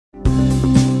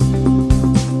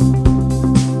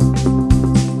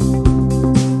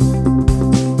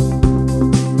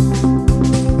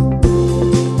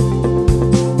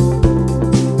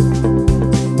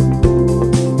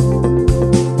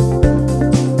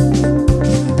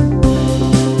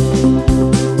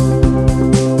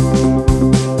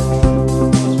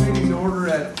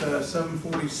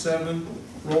11.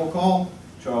 Roll call.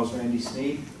 Charles Randy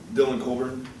Sneed. Dylan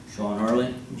Colburn. Sean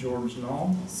Harley. George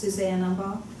Knoll. Suzanne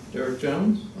Umbaugh. Derek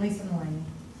Jones. Lisa Maloney.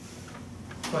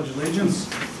 Pledge allegiance.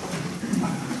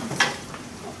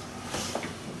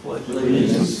 Pledge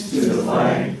Allegiance to the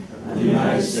flag of the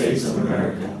United States of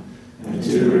America and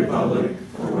to the republic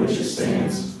for which it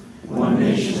stands, one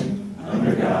nation,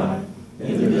 under God,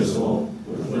 indivisible,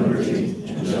 with liberty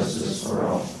and justice for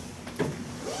all.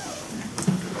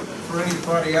 For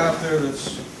anybody out there that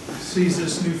sees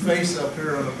this new face up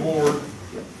here on the board,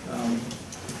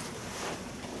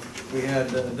 we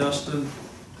had Dustin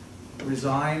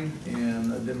resign,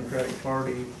 and the Democratic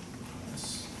Party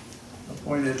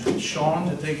appointed Sean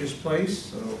to take his place,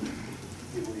 so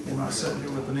we're not sitting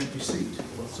here with an empty seat.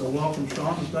 So welcome,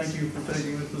 Sean, and thank you for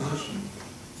taking the position.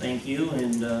 Thank you,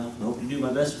 and I hope to do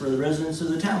my best for the residents of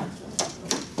the town.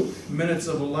 Minutes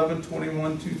of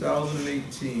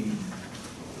 11/21/2018.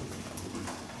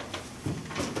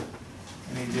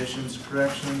 Any additions,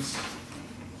 corrections?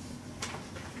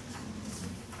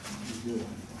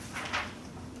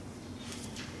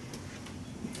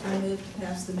 I move to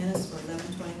pass the minutes for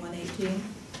 11/21/18.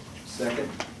 Second.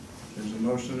 There's a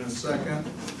motion and a second.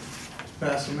 To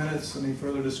pass the minutes, any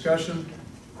further discussion?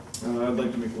 I'd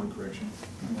like to make one correction.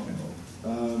 I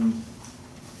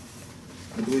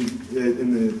believe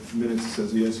in the minutes it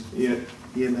says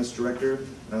EMS director.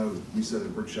 We set a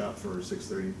workshop for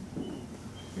 6:30.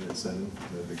 At 7. Is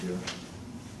that a big deal?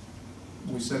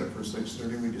 We set it for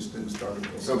 6:30. We just didn't start it.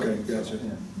 Okay, gotcha.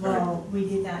 Well, we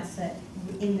did not set,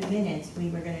 in the minutes, we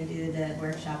were gonna do the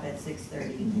workshop at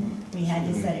 6:30. We had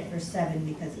to set it for 7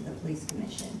 because of the police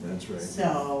commission. That's right.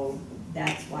 So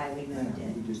that's why we moved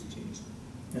it. We just changed.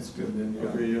 That's good then.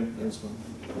 Okay, yeah, that's fine.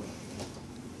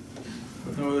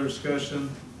 With no other discussion,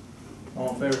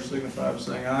 all in favor signify by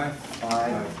saying aye.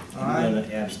 Aye. Aye. I'm going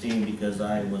to abstain because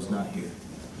I was not here.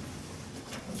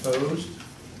 Opposed?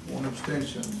 One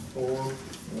abstention.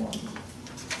 4-1.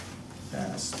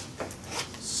 Passed.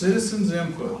 Citizens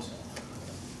input.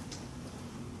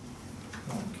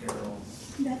 Come on, Carol.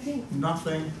 Nothing.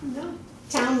 Nothing. No.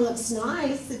 Town looks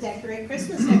nice, the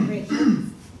Christmas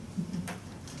decorations.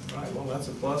 All right, well, that's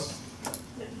a plus.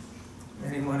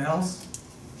 Anyone else?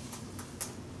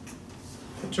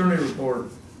 Attorney report. A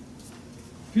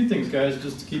few things, guys,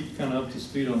 just to keep kind of up to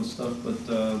speed on stuff, but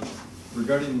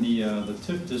regarding the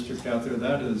TIF district out there,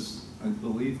 that is, I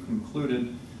believe,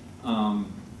 concluded.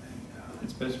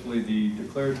 It's basically the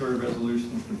declaratory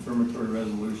resolution, confirmatory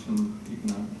resolution,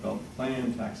 economic development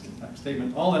plan, tax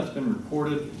statement, all that's been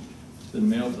recorded. It's been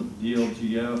mailed to the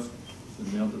DLGF, it's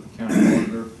been mailed to the county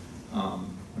auditor.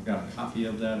 I've got a copy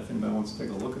of that if anybody wants to take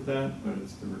a look at that, but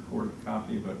it's the recorded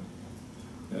copy, but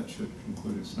that should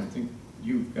conclude it. So I think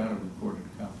you've got a recorded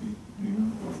copy, do you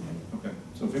know? Okay,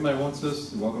 so if anybody wants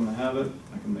this, you're welcome to have it.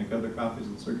 I can make other copies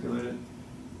and circulate it.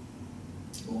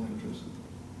 All interested?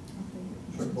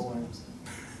 Sure.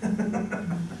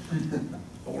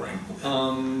 Boring.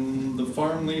 The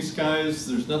farm lease, guys,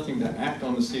 there's nothing to act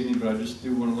on this evening, but I just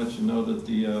do want to let you know that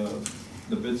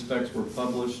the bid specs were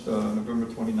published November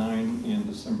 29 and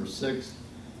December 6th.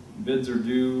 Bids are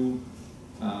due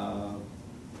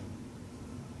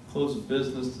close of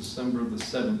business December the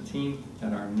 17th.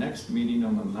 At our next meeting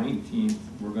on the 19th,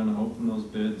 we're going to open those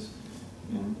bids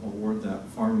and award that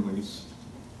farm lease.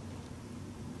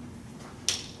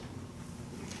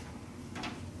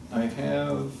 I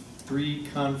have 3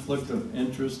 conflict of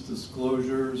interest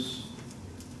disclosures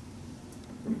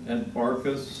from Ed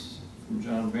Barkus, from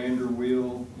John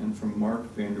Vanderweel, and from Mark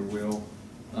Vanderweel,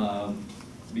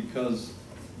 because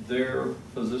their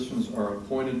positions are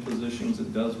appointed positions.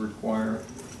 It does require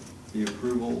the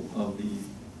approval of the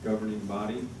governing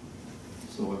body.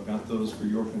 So I've got those for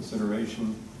your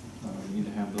consideration. We need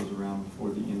to have those around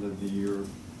before the end of the year.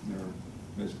 They're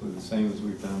basically the same as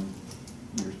we've done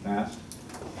years past.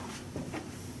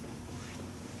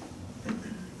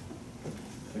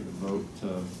 Take a vote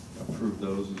to approve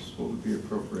those is what would be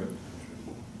appropriate.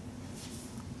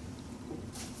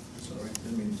 Sorry,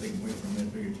 didn't mean to take away from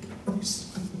that big.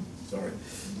 Sorry.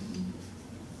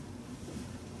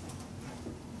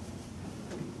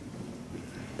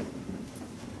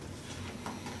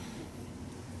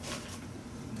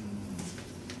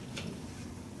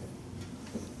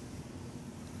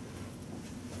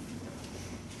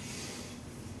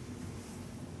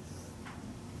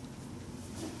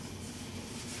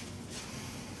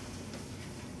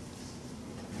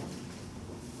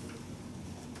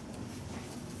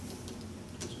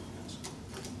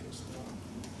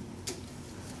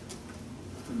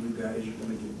 Guys, you're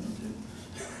gonna get one too.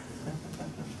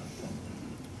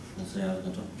 Let's say I was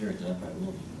going to talk to Derek, that I probably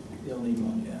will. You'll need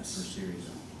one, For yes. series.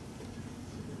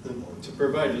 To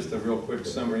provide just a real quick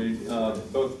summary,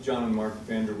 both John and Mark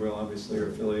Vanderwill obviously are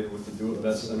affiliated with the Do It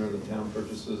Best Center. The town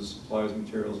purchases supplies,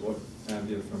 materials, what have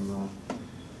you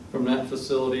from that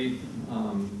facility.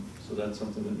 So that's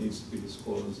something that needs to be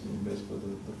disclosed in basically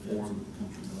the form.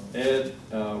 Ed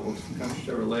works for Country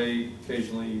Chevrolet.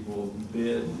 Occasionally will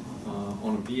bid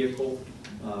on a vehicle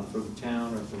for the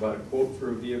town or provide a quote for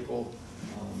a vehicle.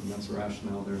 And that's the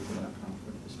rationale there for that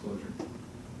conflict disclosure.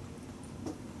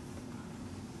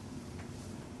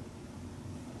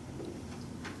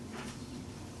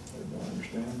 Everybody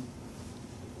understand?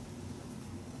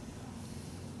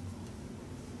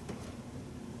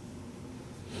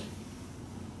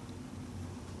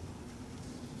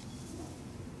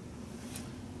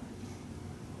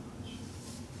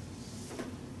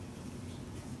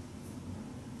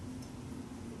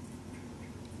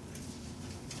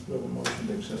 Do we have a motion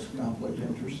to accept conflict of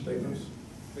interest statements?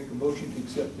 Make a motion to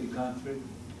accept the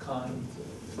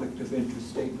conflict of interest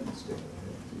statements.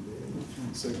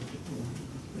 Second.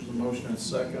 There's a motion and a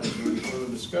second. Is there any further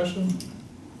discussion?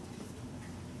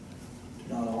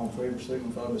 Not all in favor,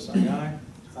 signify by saying aye.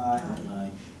 Aye.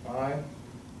 Aye.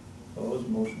 Opposed,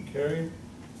 motion carried.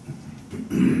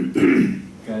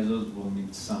 Guys, those will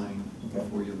need signed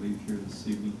before you leave here this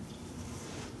evening.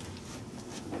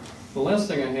 The last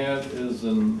thing I have is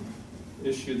an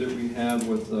issue that we have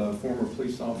with former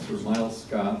police officer Miles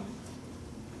Scott.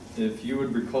 If you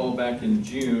would recall, back in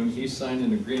June, he signed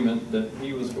an agreement that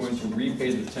he was going to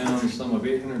repay the town a sum of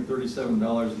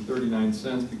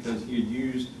 $837.39 because he had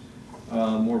used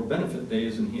more benefit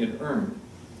days than he had earned.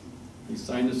 He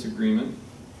signed this agreement.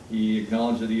 He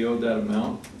acknowledged that he owed that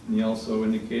amount, and he also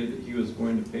indicated that he was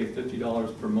going to pay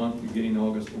 $50 per month beginning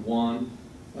August 1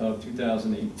 of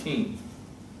 2018.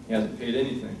 He hasn't paid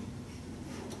anything.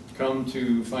 Come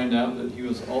to find out that he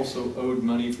was also owed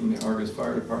money from the Argos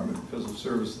Fire Department because of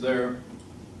service there.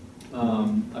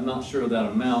 I'm not sure of that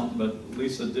amount, but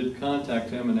Lisa did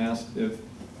contact him and asked if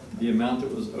the amount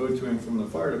that was owed to him from the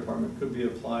fire department could be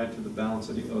applied to the balance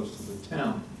that he owes to the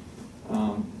town.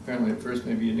 Apparently at first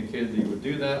maybe he indicated that he would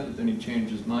do that, but then he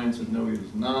changed his mind and said no, he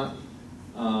was not.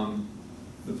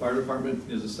 The fire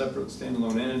department is a separate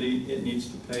standalone entity. It needs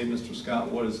to pay Mr. Scott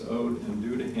what is owed and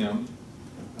due to him.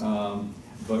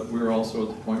 But we're also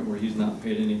at the point where he's not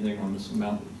paid anything on this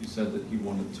amount that he said that he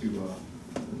wanted to,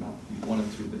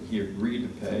 that he agreed to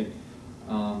pay.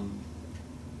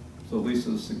 So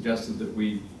Lisa suggested that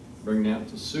we bring that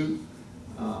to suit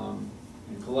and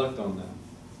collect on that.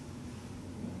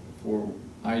 Before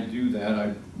I do that,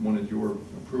 I wanted your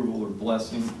approval or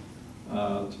blessing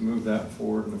to move that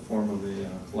forward in the form of a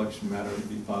collection matter to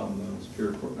be filed in the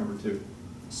Superior Court number 2.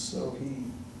 So he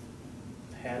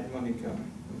had money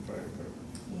coming from the fire department.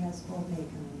 He has full pay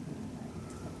coming from the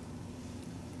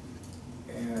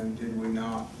fire. And didn't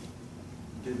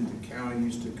the county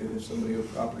used to, could if somebody owed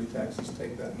property taxes,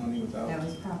 take that money without? That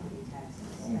was property taxes.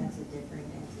 That's a different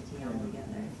entity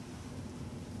altogether.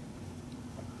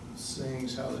 Seeing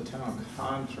as how the town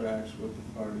contracts with the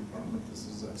fire department, this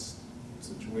is that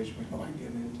situation we don't like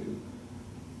getting into.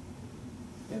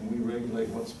 And we regulate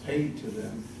what's paid to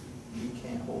them. We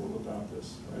can't hold it without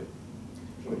this, right?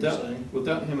 What you're saying?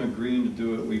 Without him agreeing to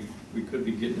do it, we could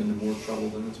be getting into more trouble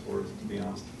than it's worth, to be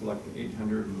honest. To collect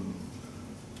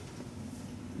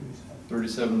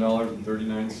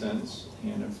 $837.39,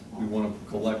 and if we want to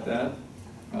collect that,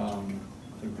 I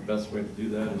think the best way to do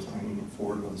that is to move it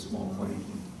forward with a small claim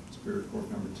from Superior Court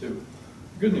number 2. The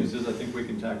good news is I think we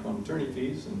can tack on attorney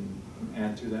fees and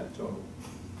add to that total.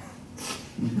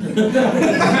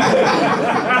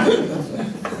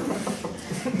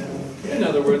 In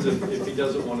other words, if he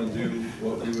doesn't want to do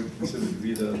what we would consider to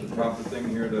be the proper thing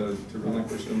here to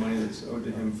relinquish the money that's owed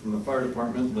to him from the fire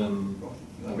department, then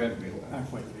okay.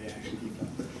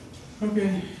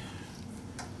 Okay.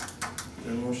 Is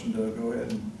there a motion to go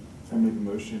ahead and? I'll make a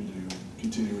motion to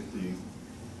continue with the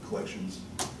collections.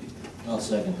 I'll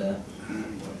second that.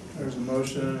 There's a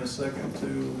motion and a second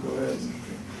to go ahead and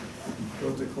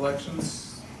go to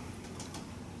collections.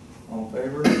 All in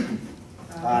favor?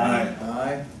 Aye.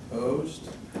 Aye. Opposed?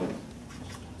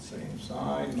 Same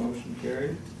sign, motion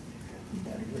carried. You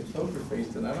got a good poker face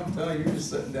tonight. I'm telling you, you're just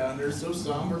sitting down there so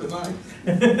somber tonight.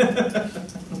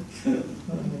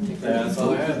 That's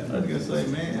all I had. I was gonna say,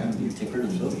 man. I move to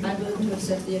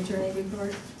accept the attorney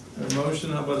report. A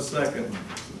motion, how about a second?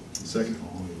 Second.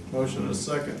 Motion and a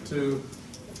second to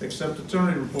accept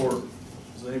attorney report.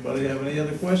 Does anybody have any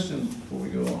other questions before we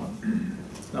go on?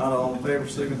 Not all in favor,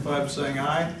 signify by saying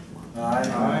aye.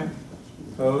 Aye.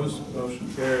 Opposed, motion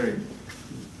carried.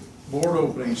 Board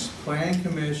openings, Plan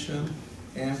Commission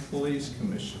and Police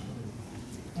Commission.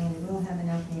 And we'll have an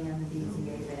opening on the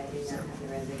BZA, but I do not have the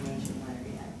resignation letter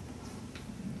yet.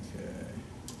 Okay.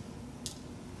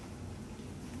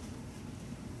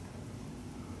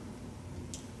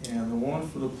 And the one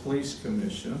for the police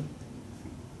commission,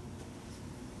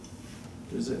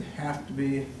 does it have to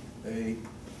be a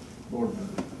board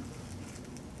member?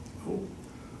 Oh.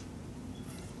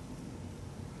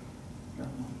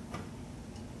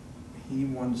 He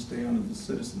wanted to stay on as a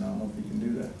citizen, I don't know if he can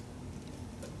do that.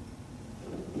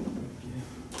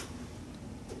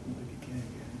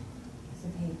 It's a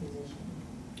paid position.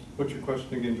 What's your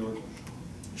question again, George?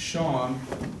 Sean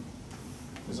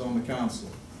is on the council.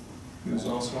 He was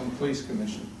also on the police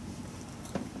commission.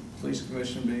 Police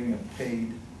commission being a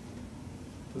paid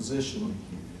position.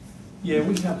 Yeah,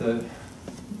 we have the,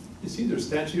 it's either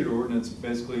statute or ordinance,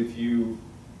 basically if you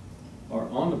are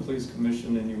on the police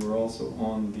commission and you were also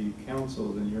on the council,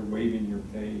 then you're waiving your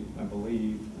pay, I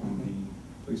believe, on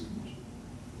the police commission.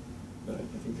 But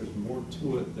I think there's more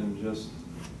to it than just,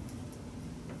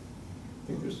 I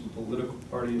think there's some political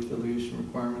party affiliation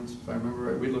requirements, if I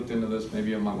remember right. We looked into this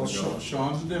maybe a month Well, ago.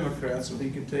 Sean's a Democrat, so he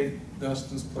could take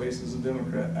Dustin's place as a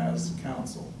Democrat as the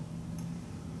council.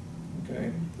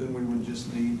 Okay, then we would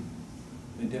just need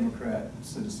a Democrat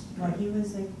citizen. Well, he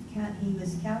was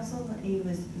council, he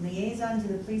was liaison to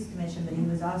the police commission, but he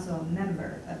was also a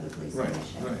member of the police Right,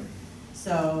 commission. right.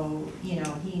 So, you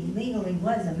know, he legally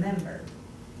was a member.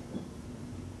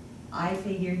 I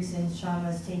figured since Sean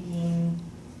was taking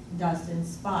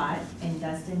Dustin's spot, and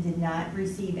Dustin did not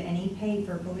receive any pay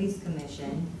for police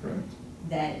commission, Correct.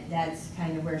 that's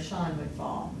kind of where Sean would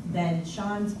fall. Then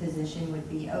Sean's position would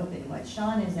be open. What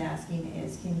Sean is asking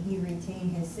is, can he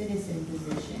retain his citizen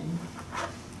position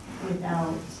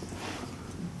without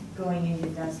going into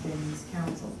Dustin's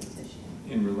council position?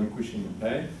 In relinquishing the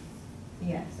pay?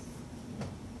 Yes.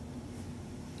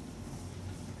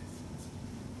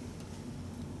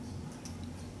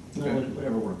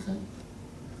 Whatever works.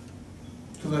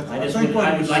 Because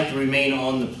I would like to remain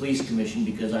on the police commission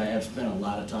because I have spent a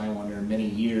lot of time on there many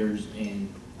years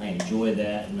and I enjoy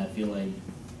that and I feel I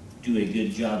do a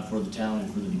good job for the town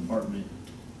and for the department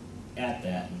at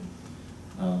that.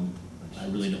 I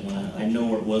really don't want to, I know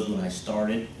where it was when I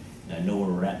started and I know where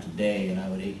we're at today and I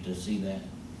would hate to see that.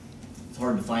 It's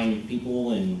hard to find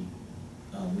people and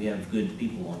we have good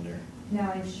people on there.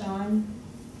 Now, if Sean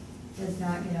does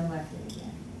not get elected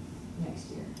again next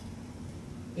year,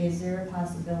 is there a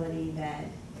possibility that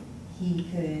he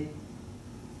could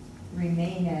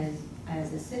remain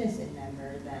as a citizen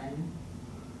member then?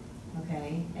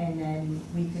 Okay, and then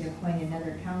we could appoint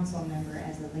another council member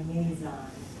as a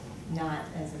liaison, not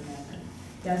as a member.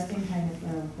 Dustin kind of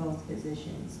filled both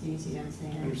positions. Do you see what I'm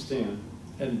saying? I understand.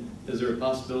 And is there a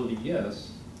possibility?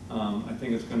 Yes. I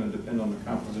think it's going to depend on the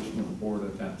composition of the board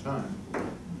at that time.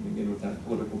 And again, with that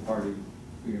political party,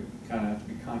 we kind of have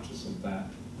to be conscious of that.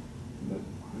 But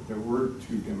if there were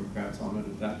two Democrats on it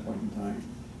at that point in time,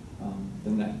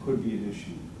 then that could be an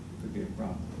issue, could be a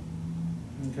problem.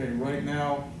 Okay, right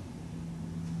now,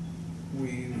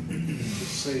 we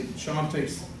say Sean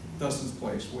takes Dustin's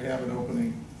place. We have an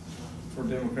opening for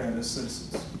Democrat as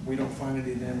citizens. We don't find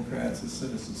any Democrats as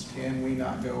citizens. Can we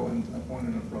not go and appoint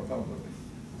a Republican?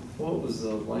 What was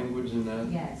the language in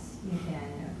that? Yes, you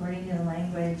can. According to the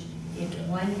language, if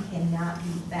one cannot be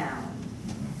found,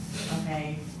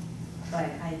 okay? But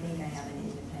I think I have an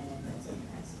independent that's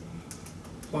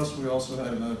interested. Plus, we also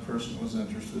had another person who was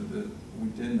interested that we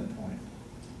didn't appoint.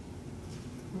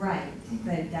 Right,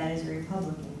 but that is a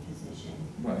Republican position.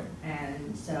 Right.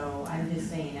 And so I'm just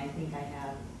saying, I think I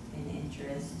have an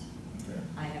interest. Okay.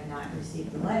 I have not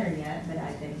received the letter yet, but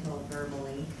I've been told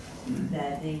verbally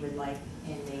that they would like,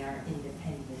 and they are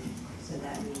independent, so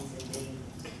that means that they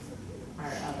are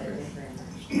of a different.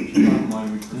 Bottom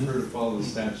line, we prefer to follow the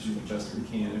statute the best we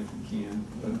can if we can,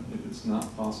 but if it's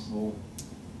not possible,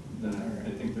 then I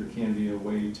think there can be a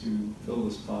way to fill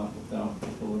the spot without the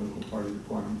political party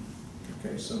requirement.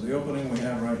 Okay, so the opening we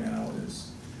have right now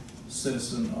is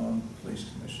citizen on police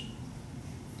commission.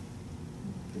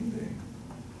 Ding ding.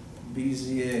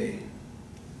 BZA,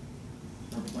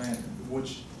 or plan,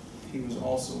 which he was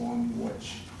also on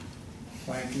which?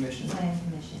 Plan commission? Plan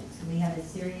commission. So we have a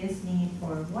serious need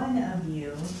for one of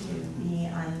you to be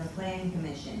on the plan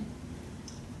commission.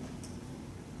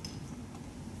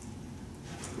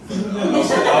 You were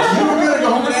gonna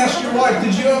go home and ask your wife,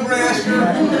 did you ever ask her?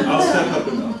 I'll step up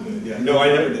and help. Yeah, no, I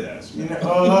never did ask.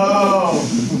 Oh!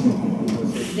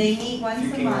 They meet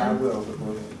once a month, will, but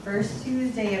we'll- first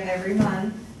Tuesday of every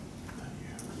month.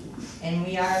 And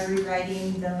we are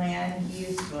rewriting the land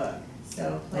use book,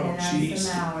 so plan Oh, on jeez.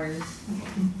 some hours.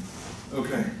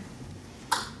 Okay.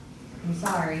 I'm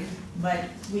sorry, but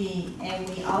we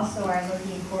also are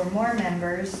looking for more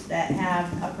members that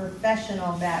have a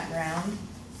professional background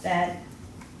that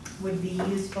would be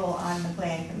useful on the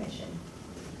plan commission.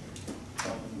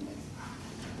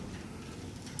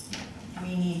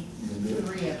 We need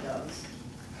 3 of those,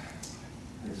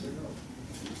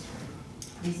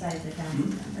 besides the council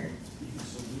member.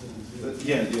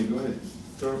 Yeah, go ahead.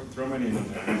 Throw my name in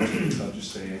there. I'll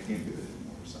just say I can't do it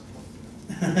anymore or something.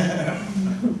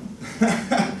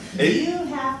 You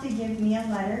have to give me a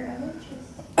letter of interest.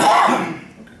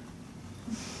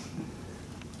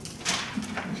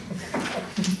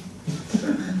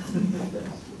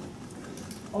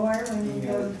 Or when we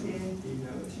go to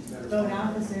vote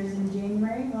officers in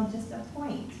January, we'll just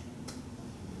appoint.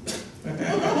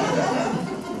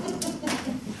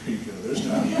 There's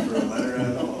no need for a letter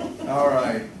at all. All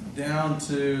right, down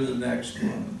to the next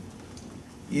one.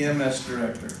 EMS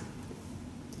director.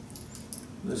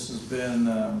 This has been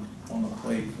on the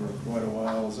plate for quite a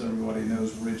while. As everybody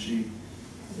knows, Richie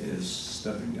is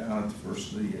stepping down at the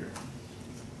first of the year.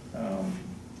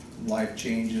 Life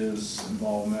changes,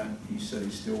 involvement. He said he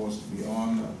still wants to be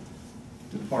on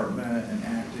the department and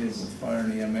active with fire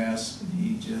and EMS. And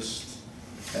he just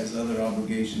has other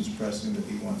obligations pressing that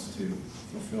he wants to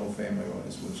fulfill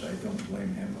family-wise, which I don't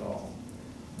blame him at all.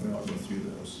 We all go through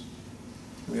those.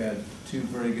 We had 2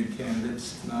 very good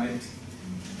candidates tonight,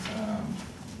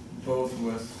 both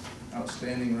with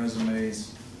outstanding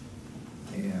resumes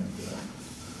and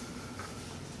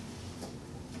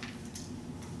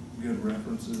good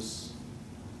references.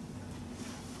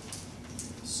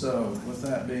 So with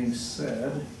that being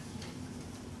said,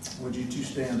 would you 2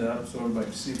 stand up so everybody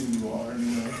can see who you are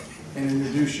anyway, and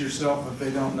introduce yourself if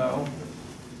they don't know?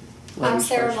 I'm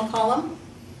Sarah McCollum.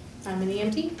 I'm an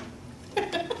EMT.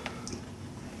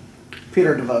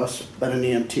 Peter DeVos, been an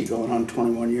EMT going on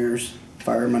 21 years,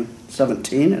 fireman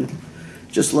 17, and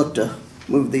just look to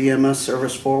move the EMS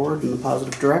service forward in a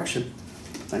positive direction.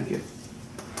 Thank you.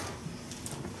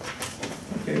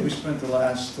 Okay, we spent the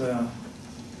last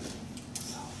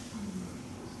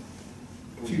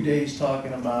few days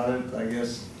talking about it, I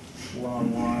guess,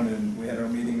 one-on-one, and we had our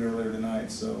meeting earlier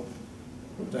tonight, so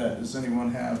with that, does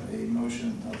anyone have a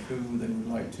motion of who they would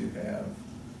like to have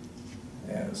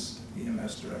as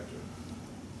EMS director?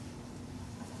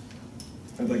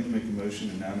 I'd like to make a motion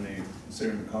to nominate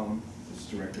Sarah McCollum as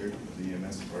director of the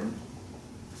EMS department.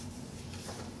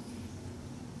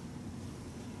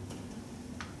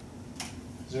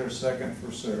 Is there a second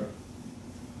for Sarah?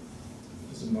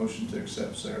 Is a motion to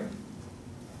accept Sarah?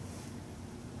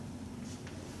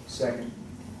 Second.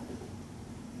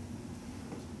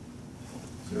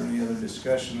 Is there any other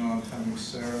discussion on having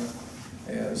Sarah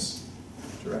as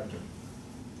director?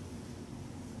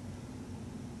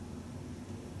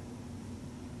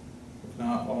 If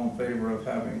not, all in favor of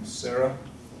having Sarah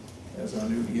as our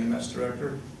new EMS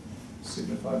director,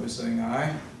 signify by saying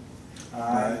aye.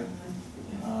 Aye.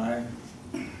 Aye.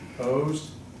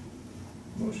 Opposed?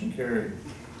 Motion carried.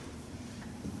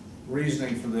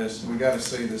 Reasoning for this, and we gotta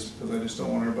say this because I just don't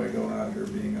want everybody going out here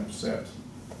being upset.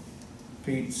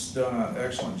 Pete's done an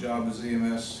excellent job as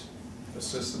EMS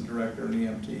assistant director and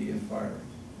EMT and fire,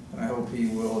 and I hope he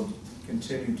will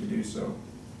continue to do so.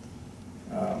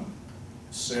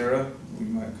 Sarah, we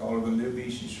might call her the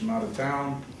newbie, she's from out of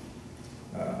town,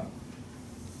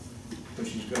 but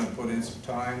she's gonna put in some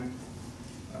time.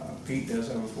 Pete does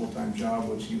have a full-time job,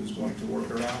 which he was going to work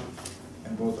around,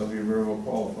 and both of you are very well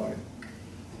qualified.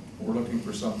 We're looking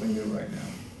for something new right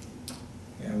now,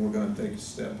 and we're gonna take a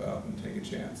step out and take a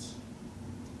chance.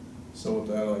 So with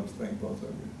that, I'd like to thank both of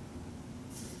you.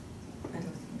 I'd like to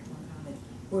make one comment.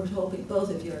 We're hoping both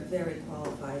of you are very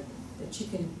qualified, that you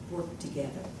can work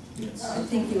together. Yes. I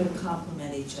think you would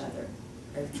complement each other.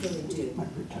 I truly do.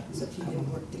 So if you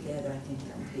can work together, I think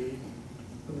that would be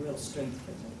a real strength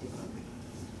for the department.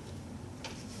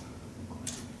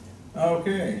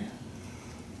 Okay.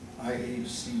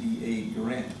 IHCDA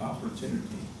grant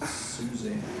opportunity,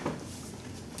 Suzanne.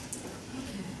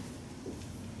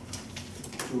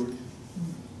 George,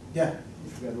 Yeah. you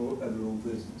forgot other old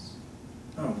business.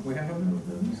 Oh, we have other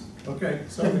business? Okay,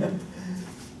 sorry.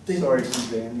 Sorry,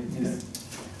 Suzanne.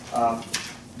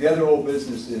 The other old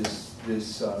business is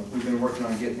this, we've been working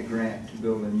on getting a grant to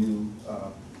build a new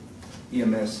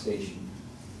EMS station.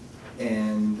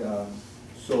 And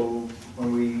so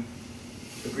when we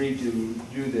agreed to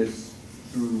do this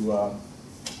through, let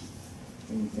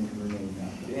me think of her name now,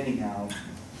 but anyhow.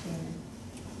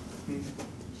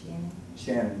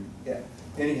 Shannon, yeah.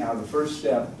 Anyhow, the first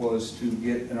step was to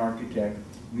get an architect,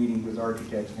 meeting with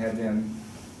architects, and have them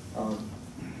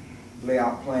lay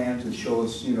out plans and show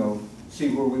us, you know, see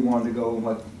where we wanted to go and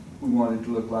what we wanted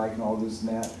to look like and all this and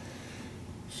that.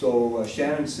 So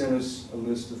Shannon sent us a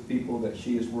list of people that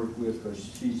she has worked with, because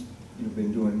she's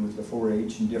been doing with the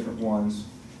 4-H and different ones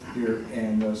here.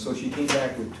 And so she came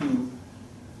back with two,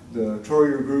 the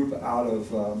Troyer group out of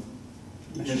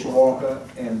Mishawaka,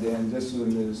 and then this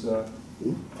one is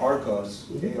Argos,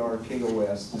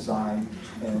 A-R-K-O-S design,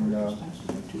 and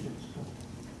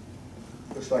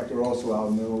looks like they're also out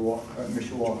of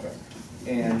Mishawaka.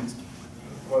 And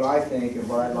what I think and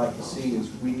what I'd like to see is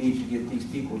we need to get these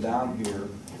people down here,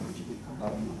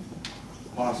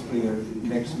 possibly a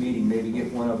next meeting, maybe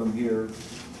get one of them here,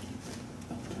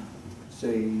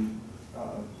 say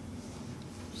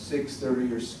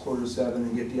 6:30 or 6:45,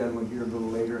 and get the other one here a little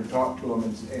later and talk to them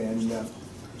and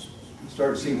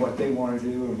start to see what they want to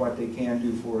do and what they can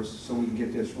do for us so we can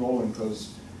get this rolling.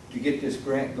 Because to get this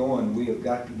grant going, we have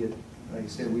got to get, like I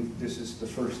said, this is the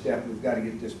first step. We've got to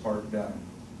get this part done.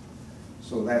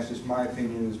 So that's just my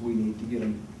opinion, is we need to get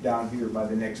them down here by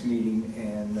the next meeting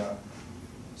and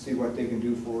see what they can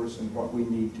do for us and what we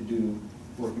need to do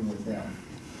working with them.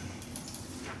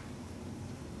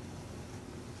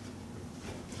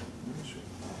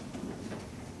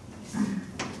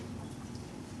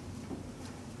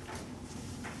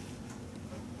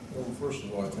 Well, first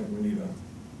of all, I think we need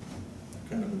a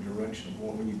kind of a direction of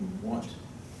what we even want.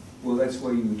 Well, that's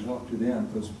why you would talk to them,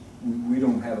 because we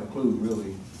don't have a clue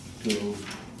really. To,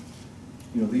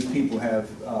 these people have,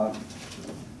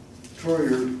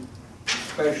 Troyer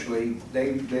especially,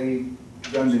 they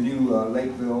done the new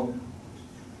Lakeville,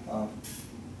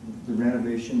 the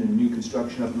renovation and new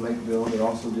construction up in Lakeville. They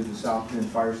also did the South Bend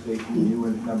Fire Station, the new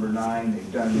one, number 9.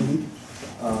 They've done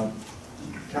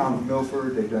Town of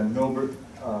Milford. They've done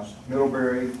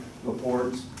Middlebury,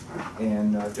 LaPorte,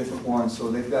 and different ones. So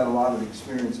they've got a lot of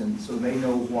experience, and so they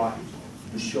know what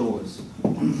to show us,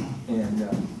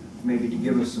 and maybe to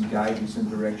give us some guidance and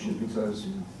direction, because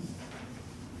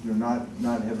not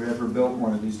have ever built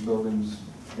one of these buildings.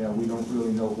 Yeah, we don't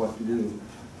really know what to do.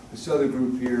 This other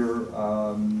group here,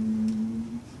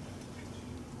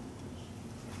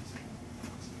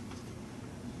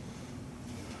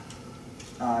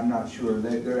 I'm not sure.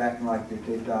 They're acting like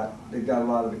they've got a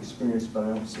lot of experience, but I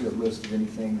don't see a list of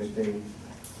anything that they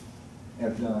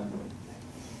have done.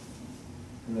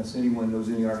 Unless anyone knows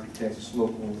any architects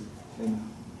local, then.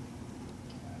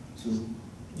 So,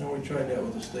 No, we tried that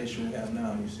with the station we have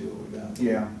now, and you see what we got.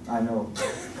 yeah, I know.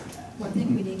 Well, I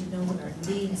think we need to know what our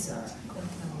needs are.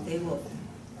 They will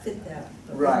fit that,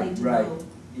 but we Right, need to right. know,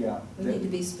 Yeah. we need to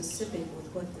be specific with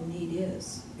what the need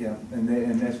is. Yeah,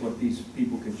 and that's what these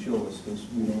people can show us, because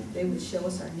we don't. They would show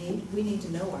us our need, we need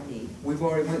to know our need. We've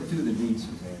already went through the needs,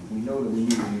 we know that we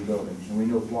need a new building, and we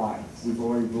know why. We've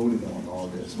already voted on all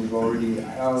this. We've already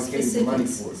allocated the money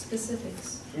for it.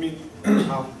 Specifics. I mean,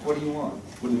 What do you want?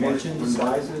 What Dimensions,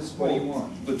 sizes, what do you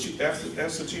want?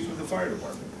 ask the chief of the fire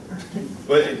department.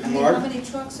 But I mean, Mark, how many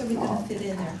trucks are we gonna fit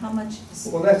in there? How much?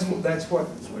 Well, that's what that's what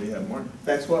do you have, Mark?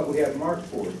 That's what we have marked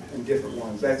for, and different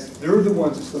ones. They're the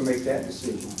ones that's gonna make that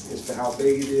decision, as to how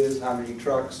big it is, how many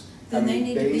trucks, how Then they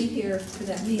many need to be bays. here for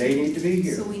that meeting. They need to be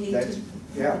here. So we need That's- to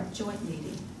yeah. have a joint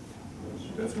meeting.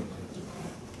 Definitely.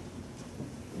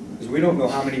 Because we don't know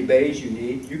how many bays you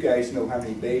need. You guys know how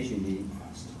many bays you need.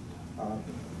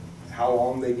 How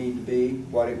long they need to be,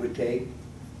 what it would take.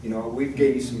 We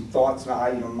gave you some thoughts.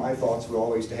 My thoughts were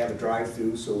always to have a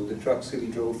drive-through so the trucks could be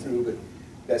drove through, but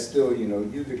that's still,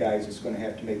 you the guys that's going to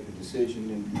have to make the decision.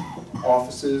 And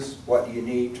offices, what do you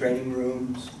need, training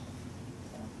rooms.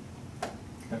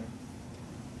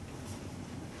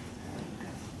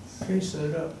 Okay, set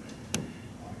it up.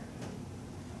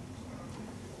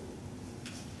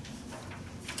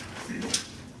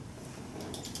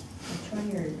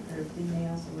 Troyer, or didn't they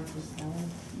also work with Stella?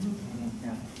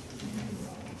 Yeah.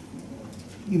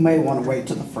 You may want to wait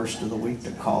till the first of the week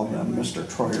to call them. Mr.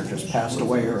 Troyer just passed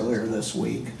away earlier this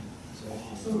week.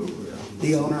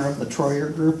 The owner of the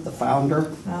Troyer Group, the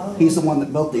founder, he's the one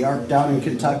that built the Ark down in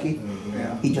Kentucky.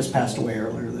 Yeah. He just passed away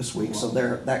earlier this week, so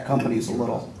that company's a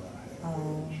little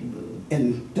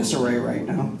in disarray right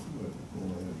now.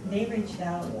 They reached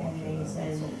out and they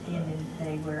said, and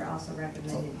they were also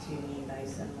recommended to me by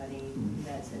somebody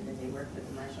that said that they worked with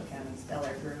the Marshall County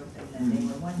Stellar Group and that they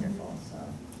were wonderful, so.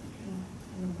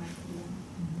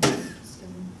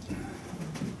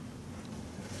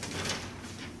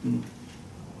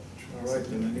 All right,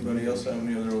 then, anybody else have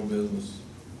any other old business?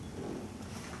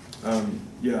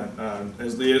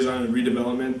 As liaison in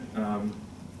redevelopment,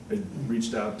 I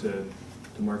reached out to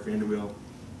Mark Vanderweel,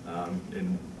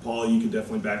 and Paul, you could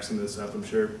definitely back some of this up, I'm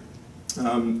sure.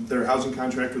 Their housing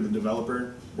contract with the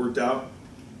developer worked out,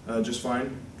 just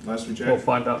fine, last we checked. We'll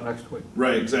find out next week.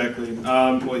 Right, exactly.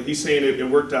 Well, he's saying it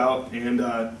worked out, and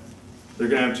they're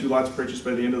gonna have 2 lots purchased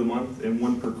by the end of the month, and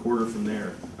 1 per quarter from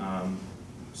there.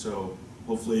 So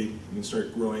hopefully we can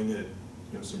start growing it,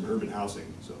 some urban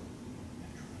housing, so.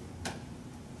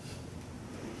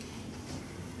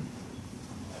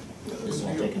 This is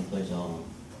all taking place on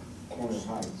Corner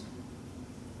Heights.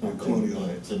 Colonial,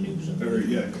 the new, or,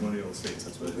 yeah, Colonial Estates,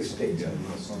 that's what it is. Estates. Yeah.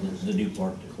 the new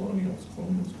part. Colonials.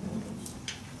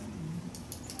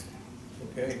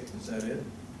 Okay, is that it?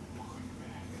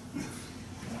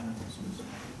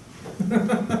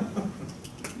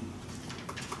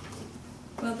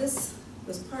 Well, this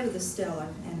was part of the Stellar,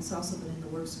 and it's also been in the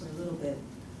works for a little bit.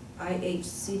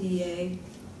 IHCDA,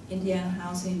 Indiana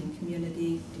Housing and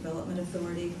Community Development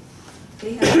Authority,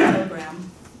 they have a program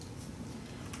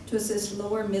to assist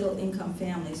lower middle income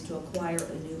families to acquire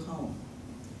a new home.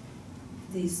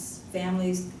 These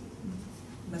families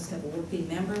must have a working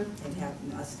member,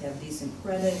 they must have decent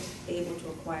credit, able to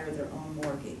acquire their own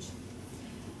mortgage.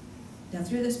 Now,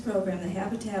 through this program, the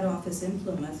Habitat office in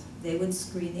Plymouth, they would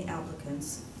screen the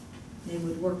applicants. They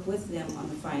would work with them on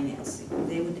the financing.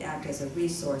 They would act as a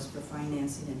resource for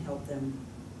financing and help them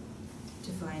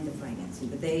to find the financing.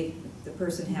 But the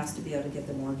person has to be able to get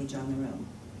the mortgage on their own.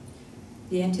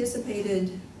 The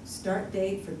anticipated start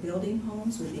date for building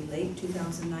homes would be late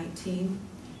 2019.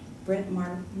 Brent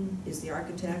Martin is the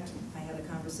architect. I had a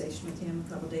conversation with him a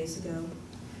couple days ago.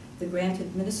 The grant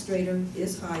administrator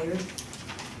is hired,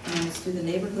 and it's through the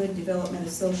Neighborhood Development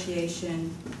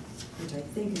Association, which I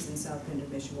think is in South Bend of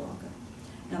Mishawaka.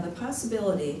 Now, the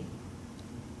possibility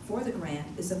for the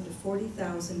grant is up to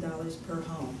 $40,000 per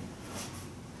home.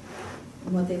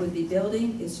 And what they would be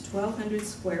building is 1,200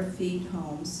 square feet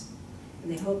homes,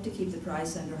 and they hope to keep the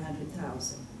price under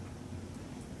 $100,000.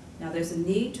 Now, there's a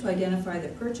need to identify the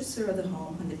purchaser of the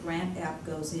home when the grant app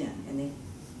goes in, and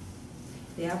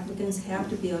the applicants have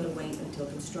to be able to wait until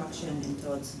construction,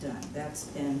 until it's done. That's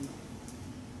been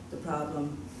the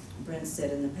problem Brent said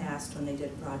in the past when they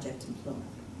did a project in Plymouth.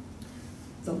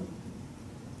 The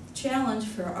challenge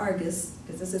for Argos,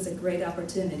 because this is a great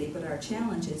opportunity, but our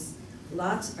challenge is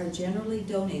lots are generally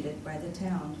donated by the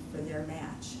town for their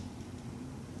match.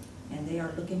 And they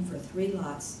are looking for 3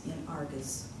 lots in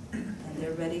Argos, and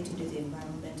they're ready to do the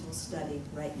environmental study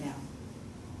right now.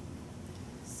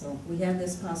 So we have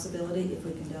this possibility. If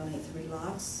we can donate 3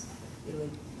 lots, it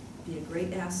would be a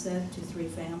great asset to 3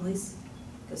 families,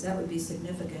 because that would be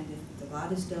significant if the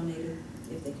lot is donated,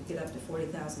 if they could get up to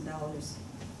 $40,000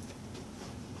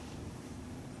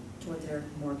 toward their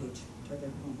mortgage, toward their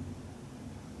home.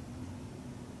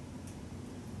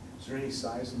 Is there any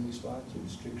size in these lots or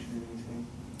restriction or anything?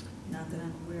 Not that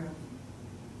I'm aware of.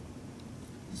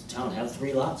 Does the town have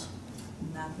 3 lots?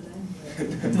 Not that I'm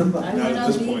aware of. I Not went at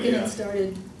on this point, Beacon yeah. and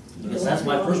started. Because that's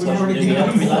my first We question, already do we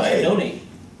have 3 lots to got donate?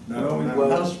 No,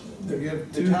 Well, They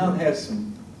have the 2. town has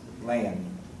some land,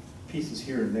 pieces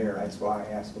here and there, that's why I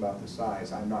asked about the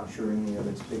size. I'm not sure any of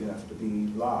it's big enough to be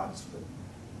lots, but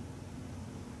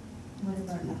What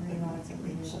about the 3 lots that we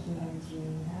were looking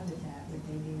into Habitat? Would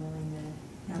they be willing to?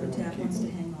 Habitat wants to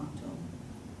hang on to them.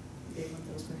 They want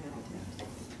those for Habitat.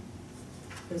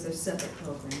 Because they're separate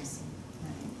programs.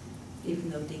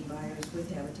 Even though deed buyers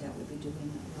with Habitat would be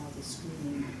doing all the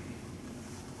screening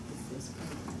with this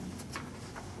program.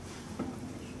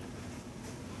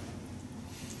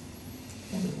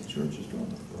 The church is doing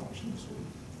the garage this week.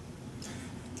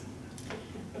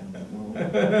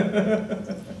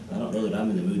 I don't know that I'm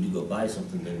in the mood to go buy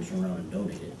something, then turn around and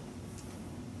donate it.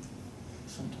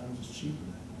 Sometimes it's cheaper.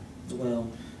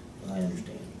 Well, I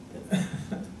understand.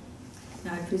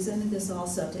 Now, I presented this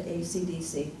also to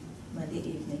ACDC Monday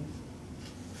evening.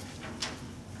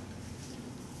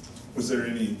 Was there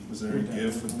any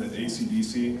gift with the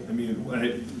ACDC? I mean,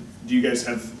 do you guys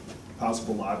have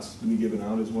possible lots to be given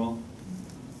out as well?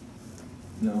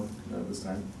 No, not this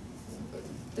time.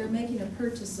 They're making a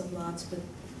purchase of lots, but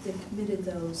they've committed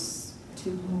those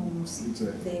 2 homes.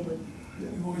 Exactly. They would,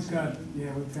 We've always got,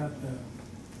 we've got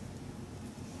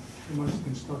pretty much the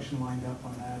construction lined up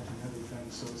on that and everything.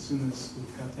 So as soon as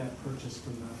we've got that purchase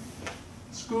from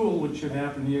the school, which should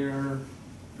happen here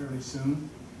fairly soon,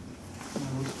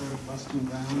 we'll start busting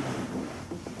ground.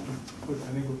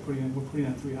 I think we're putting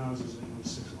on 3 houses and with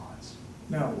 6 lots.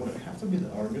 Now, would it have to be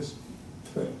the Argos?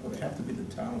 Would it have to be the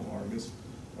town of Argos?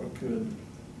 Or could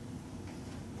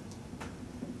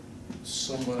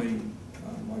somebody,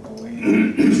 like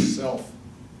Elaine,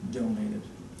 self-donate it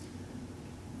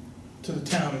to the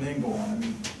town of Englewood? I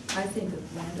mean, I think the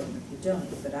landowner could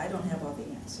donate, but I don't have all the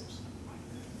answers.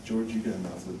 George, you got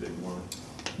enough with big one.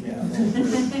 Yeah.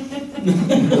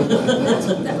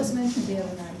 That was mentioned the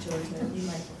other night, George, that you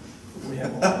might, We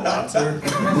have a lot of lots there.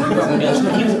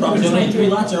 Yes, probably donate 3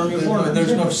 lots on your corner.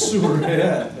 There's no sewer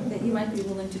yet. that you might be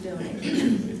willing to donate.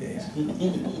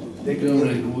 They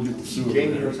Donate, we'll get the sewer.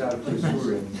 Jamie knows how to put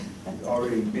sewer in,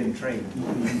 already been trained.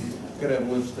 Gotta have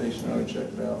a lift station, I would check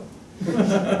it out.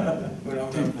 We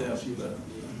don't have that, but,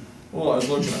 well, I was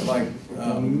looking at like,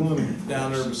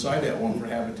 down there beside that one for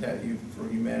for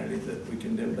Humanity that we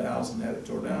condemned the house and had it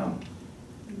tore down.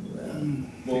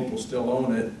 People still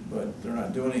own it, but they're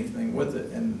not doing anything with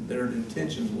it, and their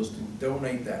intention was to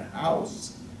donate that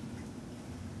house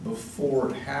before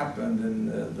it happened,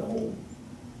 and the whole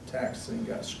tax thing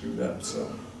got screwed up,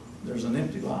 so there's an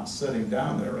empty lot sitting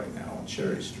down there right now on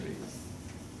Cherry Street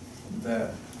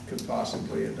that could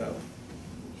possibly end up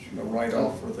a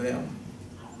write-off for them.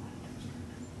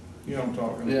 You know what I'm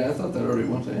talking about? Yeah, I thought that already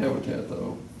went to Habitat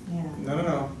though. Yeah.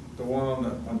 No, the one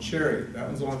on Cherry, that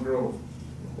one's on Grove.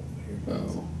 Oh,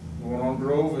 The one on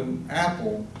Grove and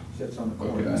Apple Sits on the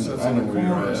okay, corner. I sits know on the where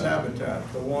corner you're is at.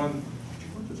 Habitat. The one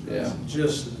Yeah,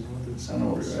 just, I know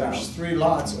where you're at. there's 3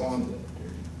 lots on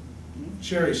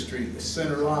Cherry Street. The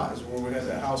center lot is where we had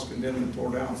that house condemned and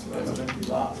tore down, so that's an empty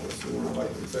lot. So we're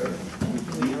like it's there.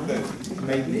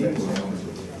 Made neat.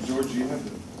 George, you have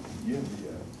the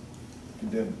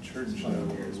condemned church down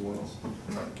here as well.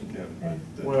 Not condemned, but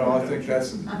the- Well, I think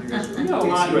that's, you guys You are. got a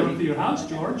lot going for your house,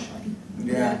 George.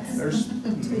 Yeah, there's,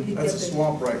 that's a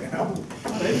swamp right now.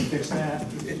 They can fix that.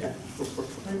 Yeah.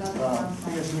 What about the Uh, house I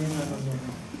guess we side? have a-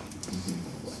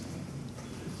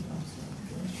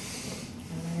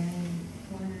 And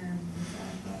corner of the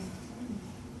southwest.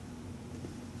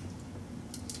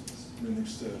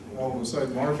 Next, Oh,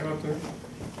 beside Mark out there?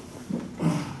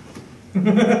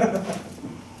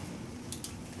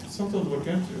 Something to look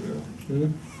into, really. Yeah,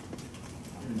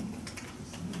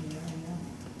 I know.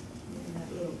 that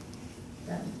little,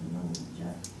 That little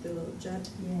jut, the little jut.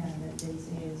 yeah, that they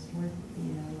say is worth,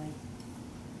 like,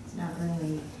 it's not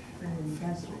really for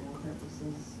industrial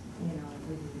purposes, it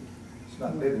wouldn't. It's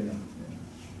not big enough.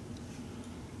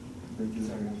 they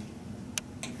get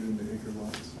into acre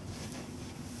lots.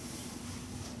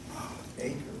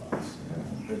 Acre lots, yeah,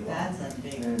 big lot. That's a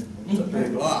big. It's a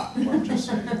big lot, I'm just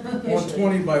saying.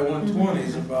 120 by 120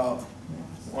 is about,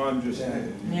 Well, I'm just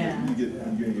saying, Yeah. you're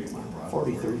gonna get.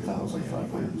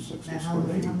 43,560 Now, square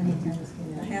feet. how many times A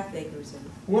can half acres and.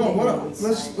 well,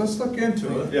 let's look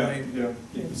into it. Yeah, I mean,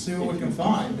 yeah. see what we can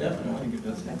find, definitely.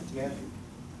 Okay. Yeah.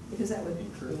 Because that would be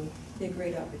a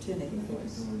great opportunity for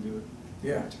us.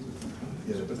 Yeah. So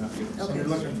you're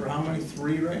looking for how many,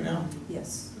 3 right now?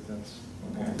 Yes,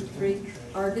 Okay. 3.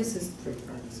 Argus is,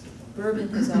 Bourbon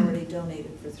has already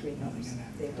donated for 3 homes.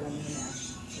 They've done the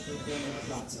match, so they've donated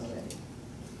lots already.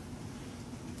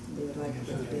 They would like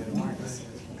to do more Argus if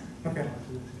they can. Okay.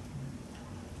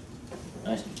 I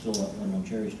still want one on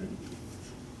Cherry Street.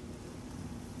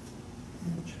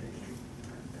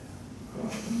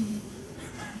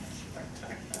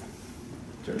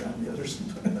 Tear down the others.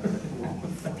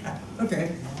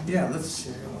 Okay, yeah, let's,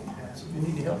 we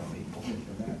need to help people.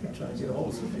 Try to get a hold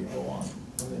of some people on.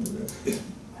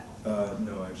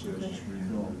 No, actually, I was just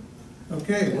reading.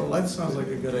 Okay, well, that sounds like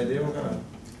a good idea. We're gonna,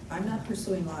 I'm not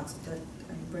pursuing lots, but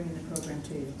I'm bringing the program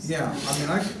to you. yeah, I mean,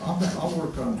 I'll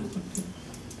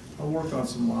work on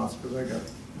some lots, because I got,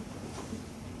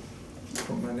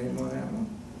 put my name on that one.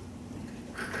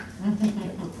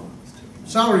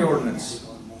 Salary ordinance.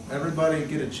 Everybody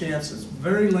get a chance. It's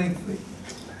very lengthy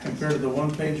compared to the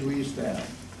one page we used to have.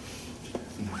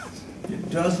 It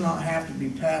does not have to be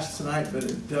passed tonight, but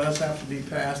it does have to be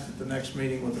passed at the next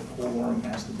meeting with a quorum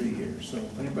has to be here. So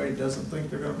if anybody doesn't think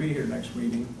they're gonna be here next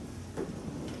meeting,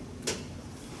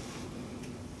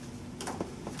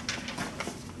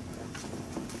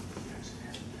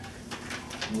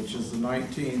 which is the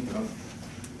 19th,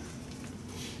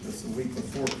 that's the week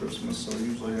before Christmas, so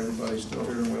usually everybody's still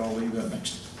here and we all leave that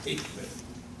next week. But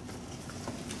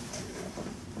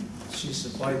she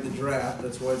supplied the draft,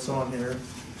 that's why it's on here.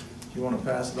 If you want to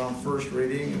pass it on first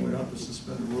reading, and we don't have to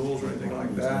suspend the rules or anything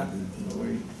like that, but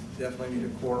we definitely need a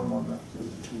quorum on the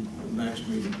next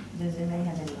meeting. Does anybody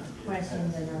have any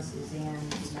questions? I know Suzanne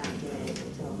did not get it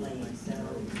until late, so,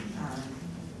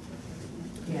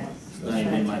 yes. It's not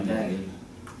even in my packet.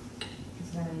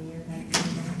 It's not in your packet?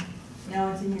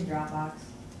 No, it's in your Dropbox.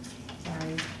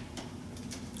 Sorry.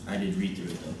 I did read through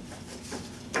it though.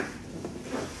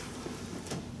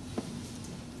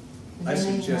 I Does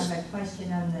anyone suggest- have a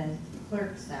question on the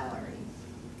clerk's salary?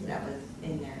 That was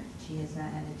in there. She has not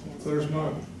had a chance. to Clear as look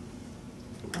at mud.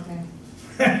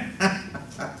 it. Okay,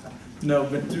 No,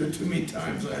 been through it too many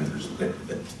times, I understand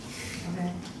it.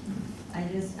 okay.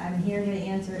 I'm here to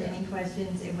answer any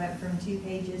questions. It went from 2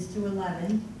 pages to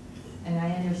 11, and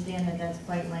I understand that that's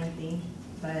quite lengthy,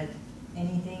 but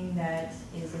anything that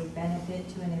is a benefit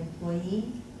to an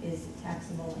employee is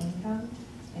taxable income,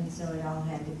 and so it all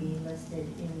had to be listed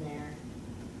in there.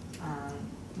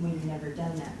 We've never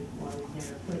done that before. We've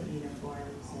never put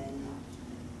uniforms, and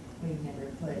we've never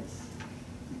put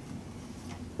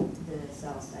the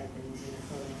cell stipends and the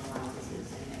clothing allowances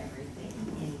and everything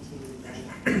into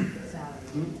the salary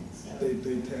ordinance, so.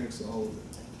 They tax all of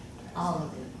it. All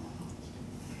of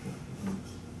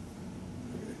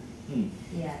it,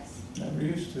 yes. Never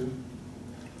used to.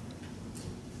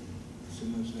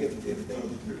 If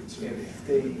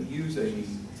they use a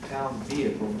town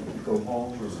vehicle to go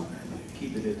home or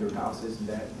keep it at their house, isn't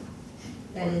that?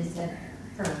 That is a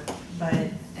perk,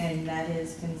 and that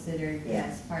is considered,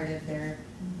 yes, part of their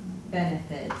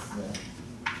benefits.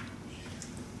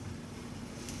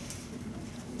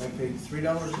 I paid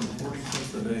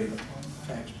 $3.40 a day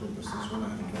tax purposes when I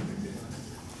had a big deal.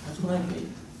 That's what I paid.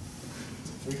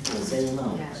 Same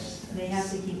amount. Yeah, they have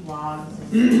to keep logs,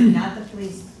 and not the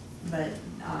police, but,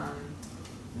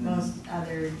 most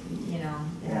other, they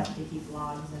have to keep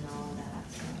logs and all of that,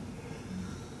 so.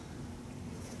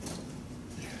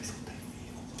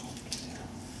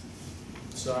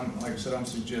 So like I said, I'm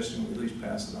suggesting we at least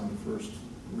pass it on the first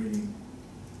reading.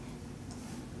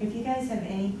 If you guys have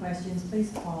any questions, please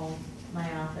call my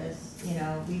office.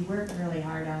 We worked really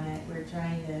hard on it. We're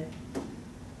trying to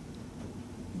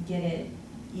get it,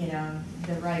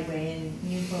 the right way. And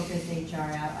New Focus HR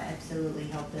absolutely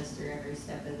helped us through every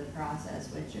step of the process,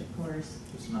 which of course,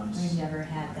 It's nice. we've never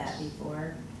had that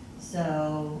before.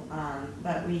 So,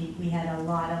 but we had a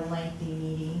lot of lengthy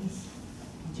meetings.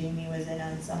 Jamie was in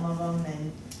on some of them,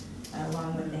 and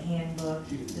along with the handbook,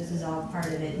 this is all part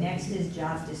of it. Next is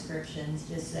job descriptions,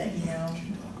 just so that you know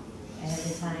ahead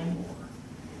of time,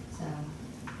 so.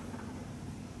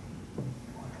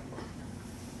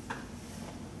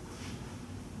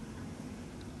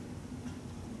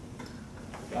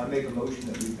 I make a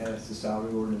motion that we pass the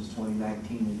salary ordinance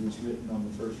 2019 as it's written on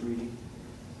the first reading.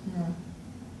 No,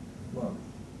 Well,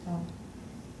 don't.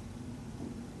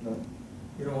 No.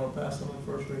 you don't want to pass it on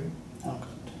the first reading? I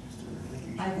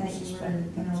thought you were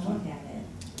gonna look at it.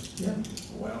 Yeah.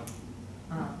 Well,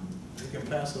 Um, you can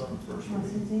pass it on the first Well,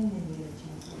 reading. Suzanne didn't get a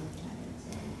chance to look at it,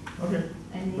 so. Okay.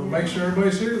 And We'll neither- make sure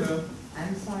everybody's here though.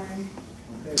 I'm sorry.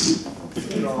 Okay. It's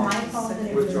my fault that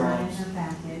it was not in Withdrawals. her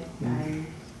packet. I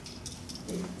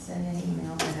did send an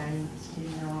email, but I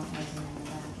didn't know it wasn't in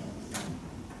the packet, so.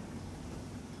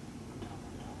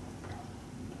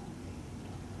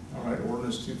 All right,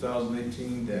 ordinance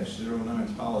 2018-09,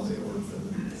 holiday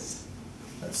ordinance.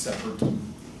 That's separate.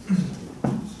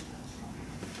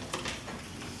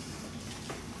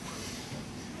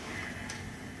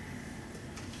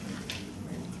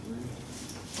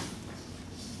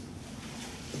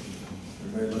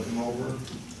 Everybody look them over,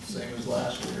 same as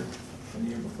last year, and the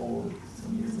year before, and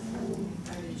the year before.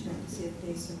 I already checked to see if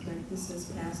dates are correct. This is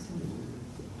passed and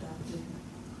adopted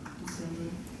December.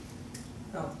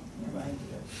 Oh, you're right.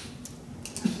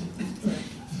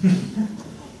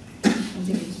 I'm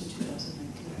thinking it's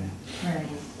 2019.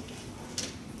 Right.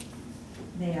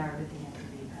 They are, but they have to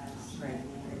be passed. Right.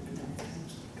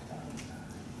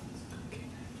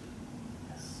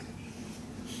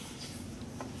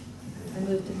 I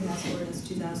move to pass ordinance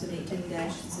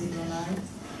 2018-09.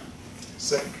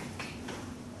 Second.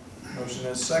 Motion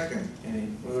is second. Any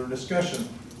further discussion?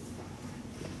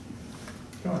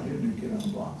 Come on, you do get on the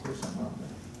block or something out there.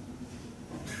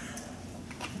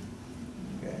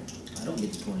 Okay. I don't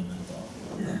get the 29th off.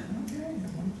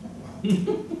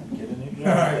 All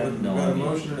right, we've got a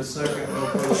motion and a second, no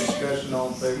further discussion, all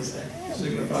in favor,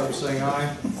 signify by saying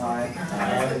aye.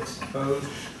 Aye. Opposed,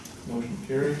 motion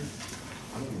carried.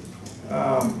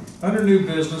 Under new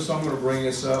business, I'm gonna bring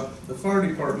this up, the fire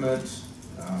department,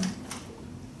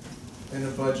 in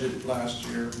the budget last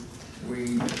year,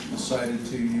 we decided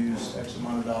to use X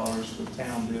amount of dollars, the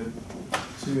town did,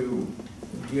 to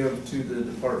give to the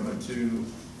department to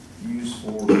use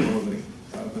for clothing,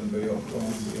 up and beyond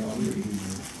the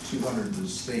 200 the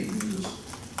state uses.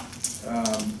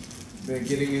 Been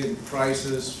getting in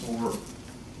prices for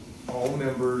all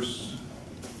members,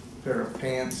 pair of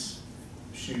pants,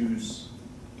 shoes,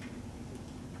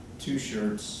 2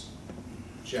 shirts,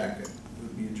 jacket,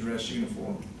 would be a dress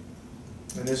uniform.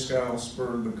 And this got all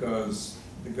spurred because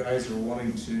the guys are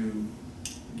wanting to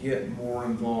get more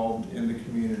involved in the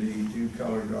community, do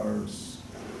color guards,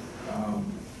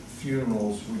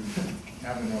 funerals. We've been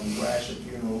having a rash of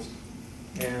funerals.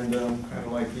 And kind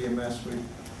of like EMS, we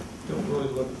don't really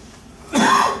look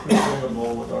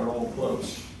presentable with our old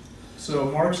clothes. So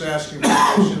Mark's asking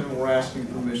permission, and we're asking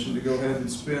permission to go ahead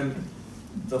and spend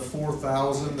the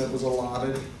 $4,000 that was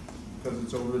allotted, because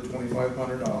it's over the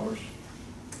 $2,500.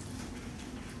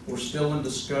 We're still in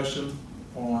discussion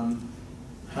on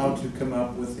how to come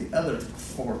up with the other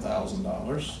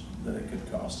 $4,000 that it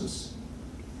could cost us.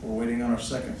 We're waiting on our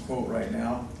second quote right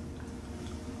now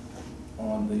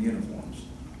on the uniforms.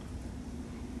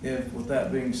 If, with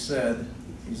that being said,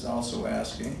 he's also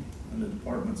asking, and the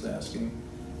department's asking,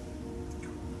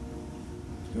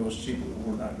 to go as cheap,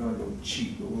 we're not gonna go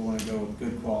cheap, but we wanna go with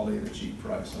good quality at a cheap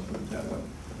price, I'll put it that way.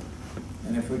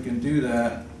 And if we can do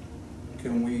that,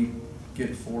 can we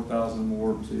get 4,000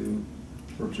 more to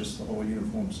purchase the whole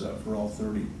uniform set for all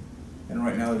 30? And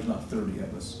right now, there's not 30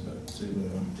 of us, but to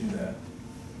do that.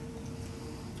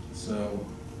 So,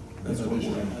 that's what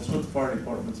the fire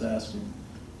department's asking.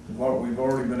 We've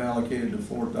already been allocated to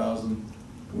 4,000,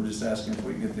 we're just asking if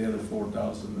we can get the other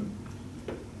 4,000 and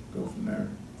go from there.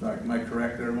 Am I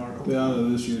correct there, Mark? Yeah, out of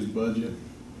this year's budget.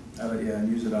 Yeah, and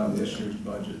use it out of this year's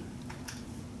budget.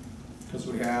 Because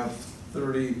we have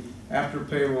 30, after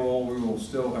payroll, we will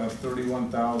still have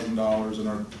 $31,000 in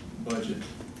our budget.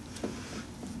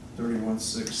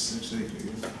 31,680. I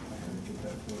had to get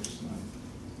that for us tonight.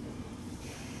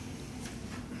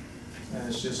 And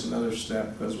it's just another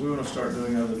step, because we want to start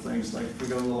doing other things, like if we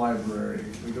go to the library,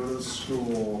 if we go to the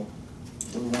school,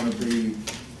 we want to be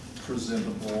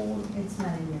presentable. It's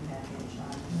not in your package, Sean.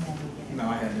 You haven't get it. No,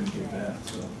 I hadn't get that,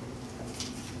 so.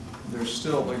 There's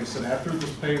still, like I said, after the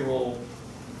payroll,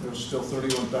 there's still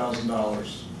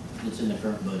 $31,000. It's in the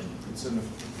current budget. It's in the,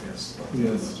 yes.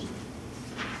 Yes.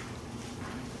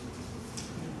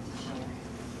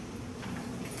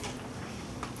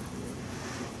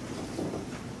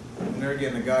 And there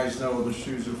again, the guys know the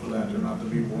shoes are for that, they're not to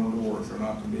be worn to work, they're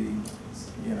not to be,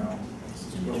 you know.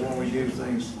 But when we do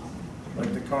things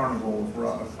like the carnival,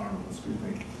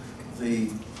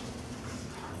 the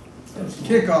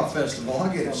kickoff festival,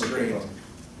 I'll get it straight.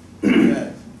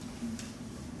 Yeah.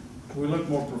 We look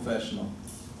more professional.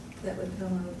 That would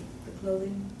come out of the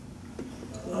clothing?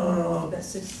 That's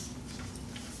six.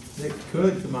 It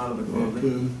could come out of the clothing.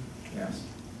 Could. Yes.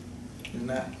 Isn't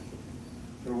that,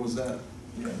 or was that,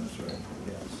 yeah, that's right,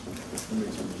 yes. That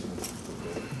makes sense.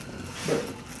 But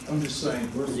I'm just saying,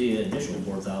 Where's the initial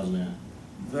 4,000 at?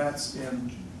 that's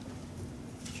in,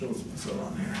 shows what's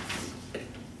on here.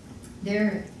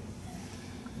 There,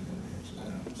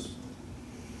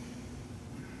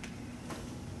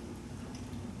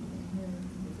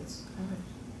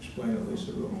 Explain it,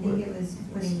 Lisa, real I quick. think it was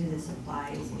putting to the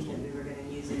supplies, because we were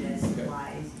gonna use it as Okay.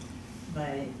 supplies.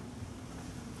 But,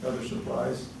 Other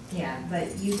supplies? yeah,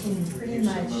 but you can pretty Use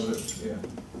some much, of it, yeah.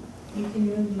 you can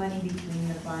move money between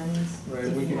the funds Right,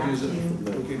 if we you can have use it,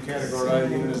 to. we can categorize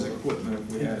it even as equipment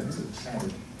if we had it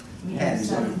added. We have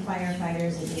some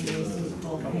firefighters that didn't receive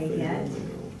full pay yet,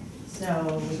 so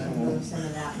we can move some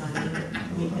of that money.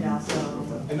 We could also,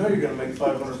 I know you're gonna make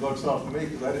 $500 off of me,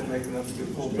 because I didn't make enough to get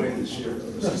full pay this year.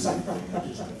 There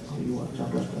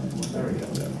we go.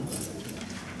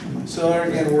 So there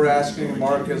again, we're asking,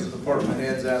 Mark as the department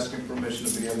head's asking permission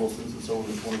to be able, since it's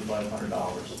over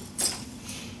 $2,500.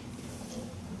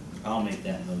 I'll make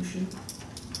that motion.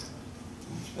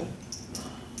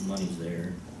 The money's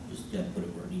there, just gotta put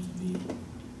it where it needs to be.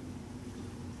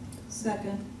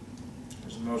 Second.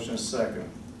 There's a motion and a second.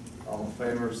 All in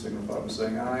favor, signify by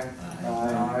saying aye. Aye.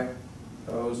 Aye.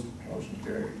 Opposed, motion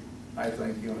carried. I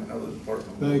thank you, and I know the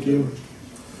department will. Thank you.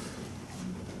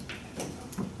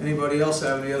 Anybody else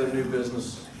have any other new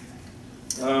business?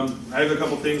 I have a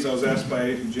couple things. I was asked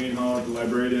by Jane Hall at the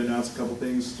library to announce a couple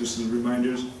things, just as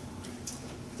reminders.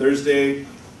 Thursday,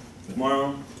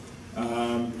 tomorrow,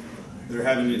 they're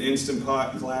having an Instant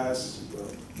Pot class,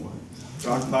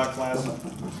 Rock Pot class.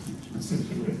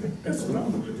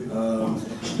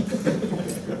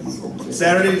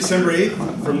 Saturday, December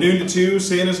 8th, from noon to 2,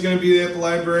 Santa's going to be at the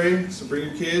library, so bring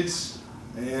your kids.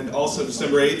 And also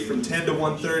December 8th, from 10 to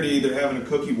 1:30, they're having a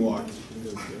cookie walk.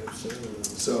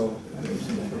 So,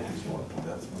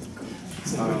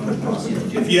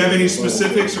 if you have any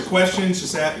specifics or questions,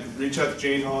 just reach out to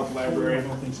Jane Hall at the library.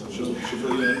 She'll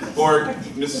fill you in. Or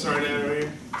Mrs. Arnett,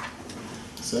 right?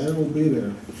 Santa will be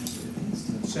there.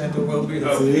 Santa will be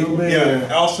Oh, there. He'll be yeah,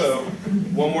 there. also,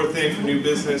 one more thing for new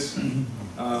business.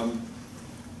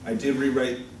 I did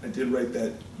write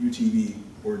that UTV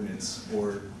ordinance,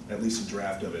 or at least a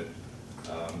draft of it,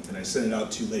 and I sent it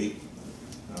out too late.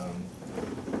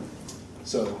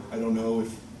 So I don't know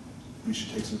if we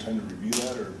should take some time to review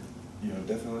that, or,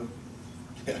 definitely.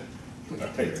 Yeah. All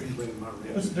right.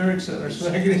 What's Derek said, or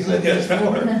Smaggity said yes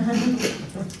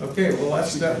for? Okay, well,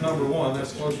 that's step number one,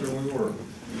 that's closer than we were.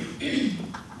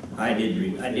 I did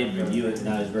review it, and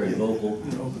I was very vocal,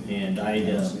 and I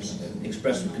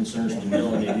expressed some concerns to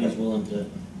Bill, and he's willing to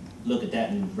look at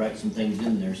that and write some things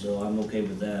in there, so I'm okay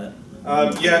with that.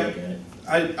 Yeah. Look at it.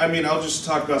 I mean, I'll just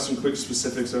talk about some quick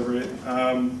specifics over it.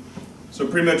 So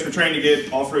pretty much we're trying to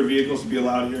get off-road vehicles to be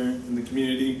allowed here in the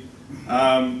community.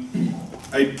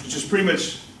 I just pretty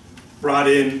much brought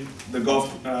in the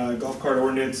golf cart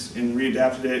ordinance and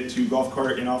readapted it to golf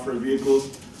cart and off-road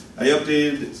vehicles. I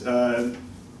updated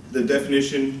the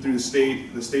definition through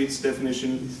the state's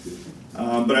definition,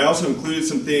 but I also included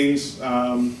some things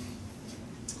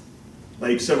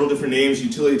like several different names: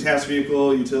 utility task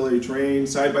vehicle, utility terrain,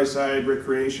 side-by-side,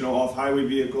 recreational, off-highway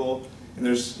vehicle, and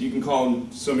you can call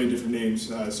them so many different names.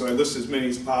 So I listed as many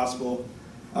as possible.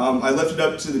 I left it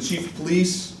up to the chief of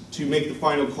police to make the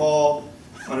final call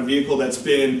on a vehicle that's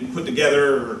been put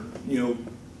together, or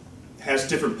has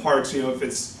different parts. If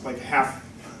it's like half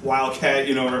Wildcat,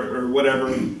 or whatever.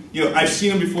 I've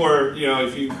seen them before.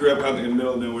 If you grew up out in the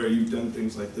middle of nowhere, you've done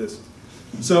things like this.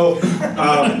 So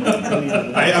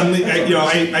I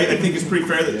think it's pretty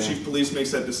fair that the chief of police makes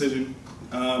that decision.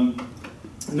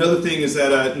 Another thing is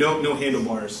that no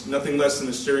handlebars, nothing less than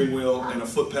a steering wheel and a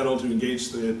foot pedal to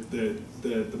engage the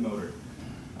motor.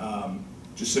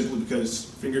 Just simply because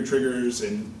finger triggers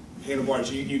and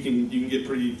handlebars, you can get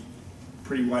pretty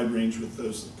wide range with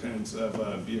those kinds of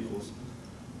vehicles.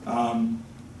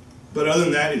 But other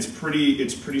than that, it's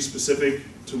pretty specific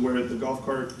to where the golf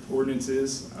cart ordinance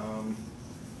is.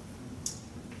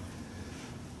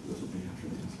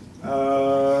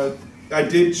 I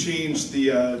did change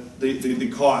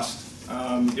the cost.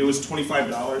 It was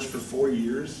 $25 for 4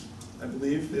 years, I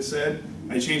believe they said.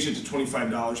 I changed it to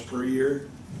 $25 per year,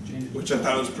 which I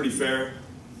thought was pretty fair.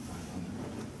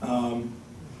 And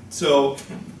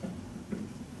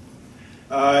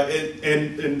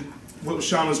what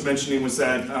Sean was mentioning was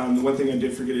that the one thing I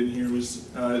did forget in here was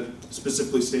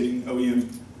specifically stating OEM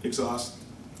exhaust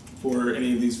for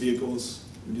any of these vehicles.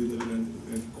 We do live in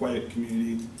a quiet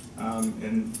community,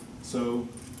 and so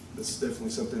that's definitely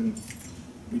something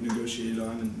we negotiated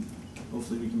on, and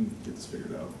hopefully we can get this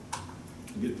figured out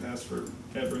and get it passed for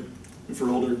Everett and for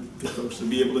older folks to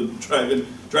be able to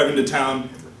drive into town.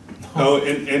 Oh,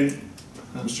 and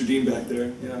Mr. Dean back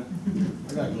there, yeah.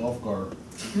 I got a golf cart.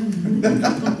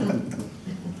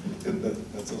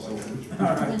 That's all I wanted.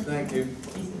 All right, thank you.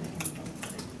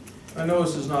 I know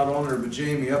this is not on there, but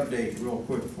Jamie, update real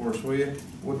quick for us, will you?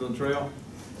 Woodland Trail?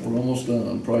 We're almost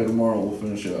done. Probably tomorrow we'll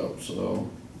finish up, so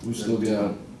we still got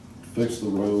to fix the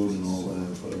road and all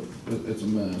that, but it's a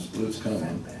mess, but it's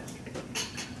coming.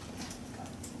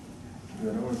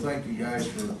 Good. I want to thank you guys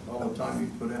for all the time you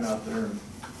put in out there.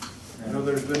 I know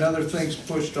there's been other things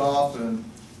pushed off, and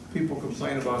people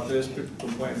complain about this, people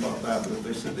complain about that, but if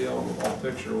they said the all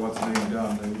picture of what's being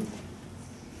done,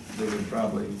 they would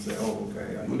probably say, oh,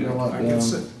 okay.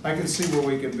 I can see where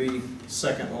we can be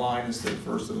second in line instead of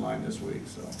first in line this week,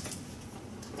 so.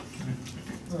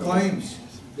 Claims.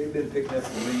 They've been picking up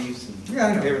the leaves and Yeah,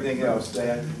 I know. everything else.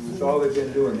 That's all they've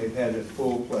been doing. They've had a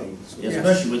full plate. Yeah,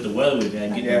 especially with the weather we've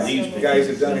had, getting the leaves You picked guys up.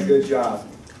 have done a good job.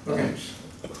 Okay.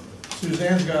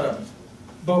 Suzanne's got a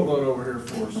boatload over here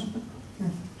for us.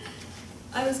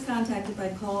 I was contacted by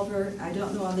Culver. I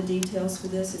don't know all the details for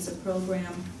this. It's a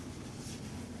program.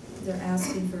 They're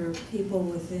asking for people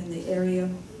within the area,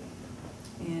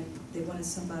 and they wanted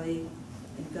somebody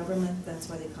in government. That's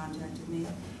why they contacted me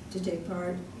to take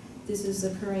part. This is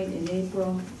occurring in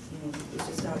April. It's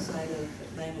just outside of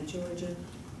Atlanta, Georgia,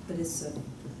 but it's a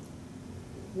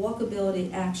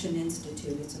Walkability Action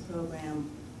Institute. It's a program.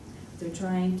 The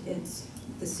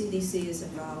CDC is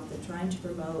involved. They're trying to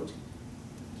promote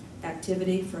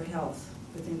activity for health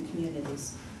within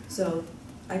communities. So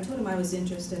I told him I was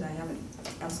interested. I haven't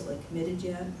absolutely committed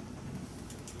yet.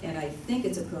 And I think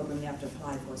it's a program you have to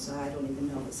apply for, so I don't even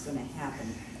know if it's going to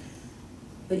happen.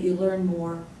 But you learn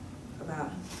more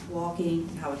about walking,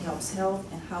 how it helps health,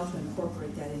 and how to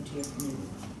incorporate that into your community.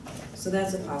 So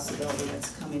that's a possibility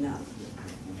that's coming up.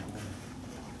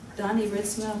 Donnie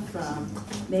Ritzma from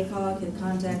Maycog had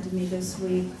contacted me this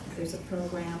week. There's a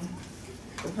program.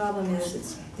 The problem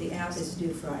is the app is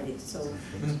due Friday, so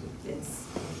it's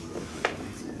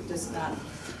just not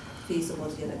feasible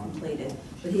to get it completed.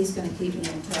 But he's going to keep me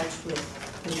in touch with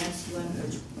the next one,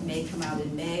 which may come out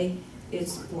in May.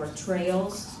 It's for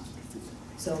trails.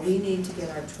 So we need to get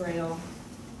our trail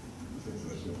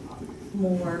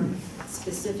more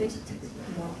specific,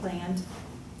 more planned,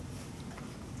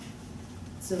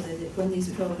 so that when these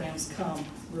programs come,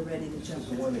 we're ready to jump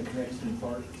in. The one that connects to the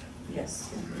park? Yes.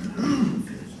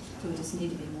 So we just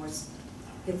need to be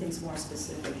get things more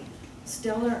specific.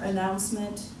 Stellar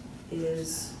announcement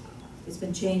is It's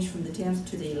been changed from the 10th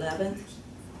to the 11th.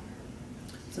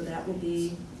 So that will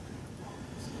be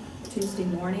Tuesday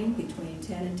morning between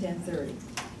 10 and 10:30.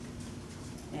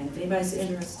 And if anybody's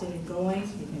interested in going,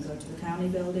 you can go to the county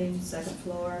building, second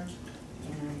floor,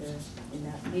 and in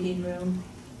that meeting room,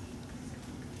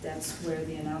 that's where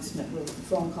the announcement will, the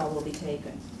phone call will be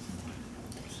taken.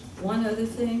 One other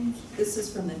thing, this is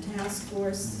from the task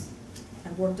force.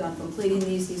 I've worked on completing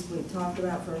these we've talked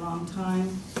about for a long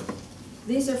time.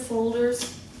 These are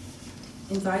folders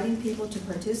inviting people to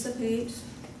participate.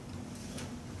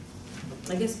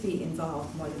 I guess be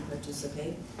involved more than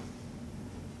participate.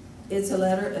 It's a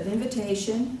letter of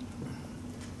invitation.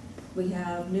 We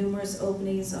have numerous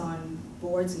openings on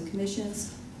boards and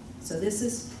commissions. So this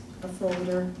is a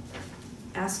folder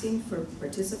asking for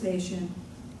participation.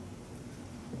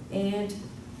 And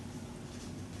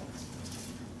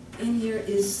in here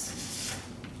is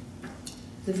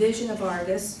the vision of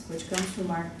Argos, which comes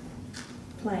from our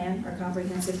plan, our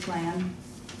comprehensive plan.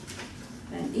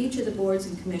 And each of the boards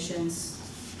and commissions,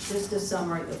 just a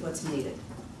summary of what's needed.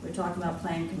 We're talking about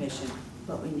plan commission,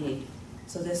 what we need.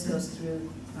 So this goes through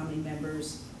how many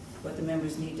members, what the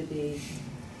members need to be.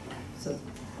 So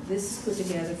this is put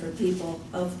together for people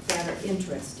that are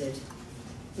interested.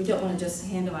 We don't want to just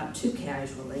hand them out too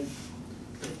casually.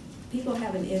 If people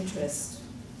have an interest,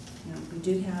 you know, we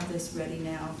do have this ready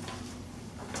now.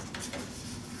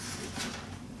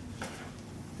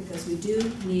 Because we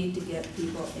do need to get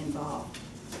people involved.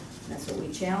 That's what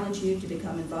we challenge you to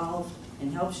become involved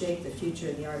and help shape the future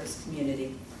of the artist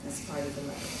community. That's part of the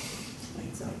letter.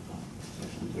 So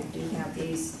we do have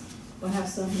these. We'll have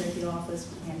some here at the office.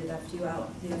 We handed a few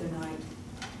out the other night.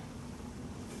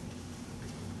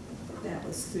 That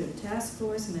was through the task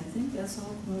force, and I think that's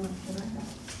all that I have.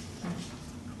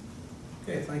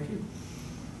 Okay, thank you.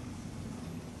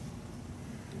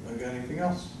 Anybody got anything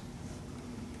else?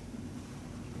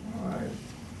 All right,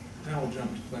 now we'll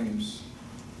jump to claims.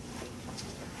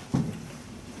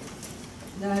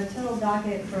 The total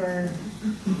docket for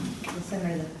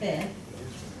December the 5th of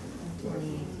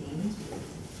 2018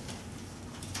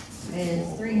 is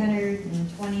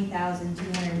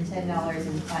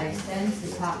 $320,210.05.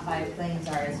 The top 5 claims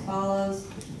are as follows.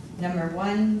 Number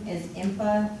 1 is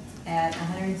IMPA at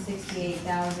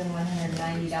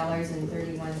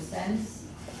 $168,190.31.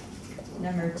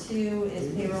 Number 2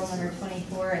 is payroll number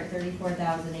 24 at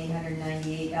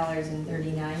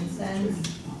 $34,898.39.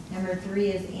 Number 3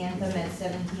 is Anthem at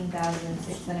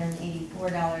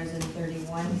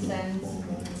 $17,684.31.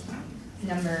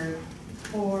 Number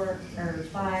 4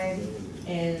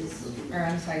 is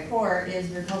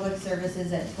Republic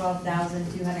Services at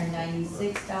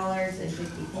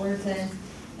 $12,296.54.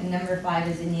 And number 5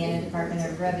 is Indiana Department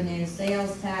of Revenue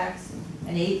Sales Tax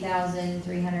at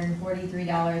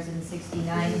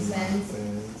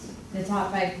 $8,343.69. The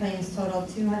top 5 claims total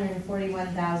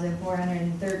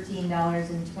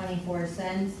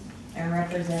 $241,413.24 and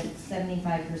represent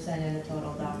 75% of the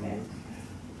total docket.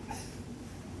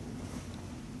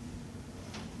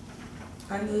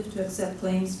 I move to accept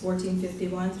claims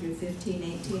 1451 through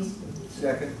 1518.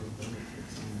 Second.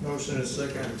 Motion is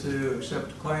second to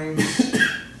accept claims.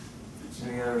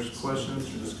 Any other questions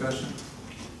or discussion?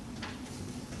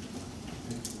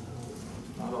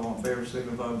 Not all in favor,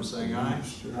 signify by saying aye.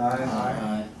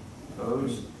 Aye.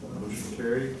 Opposed? Motion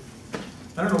carried.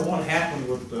 I don't know what happened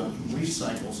with the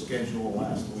recycle schedule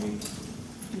last week.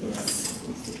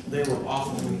 They were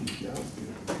off a week.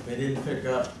 They didn't pick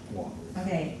up.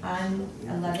 Okay, on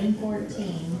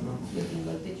 11/14, if you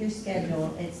looked at your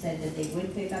schedule, it said that they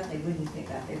would pick up, they wouldn't pick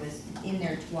up. It was in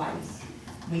there twice.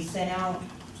 We sent out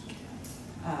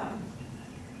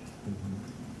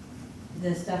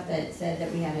the stuff that said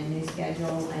that we had a new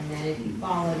schedule, and that if you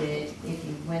followed it, if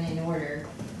you went in order,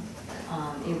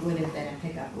 it would have been a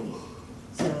pickup week.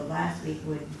 So last week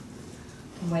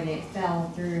when it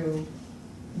fell through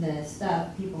the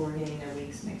stuff, people were getting their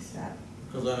weeks mixed up.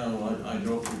 Because I know I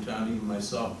drove through town, even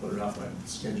myself, put it off my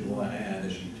schedule I had,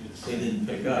 and they didn't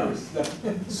pick up.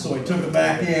 So we took it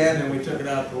back in, and we took it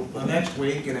out the next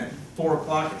week, and at 4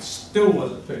 o'clock, it still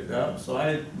wasn't picked up. So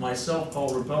I myself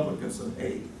called Republic and said,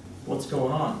 hey, what's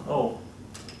going on? Oh,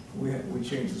 we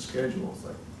changed the schedule. It's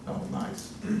like, oh,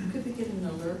 nice. Could we get an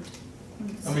alert?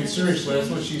 I mean, seriously, that's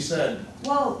what she said.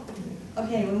 Well,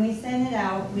 okay, when we sent it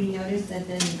out, we noticed that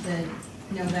the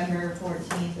November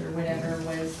 14th or whatever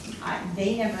was,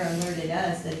 they never alerted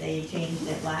us that they changed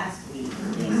it last week. You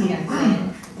see what I'm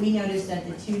saying? We noticed that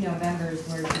the 2 Novembers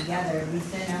were together. We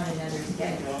sent out another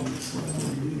schedule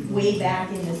way back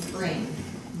in the spring,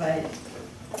 but I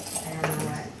don't know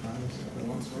what.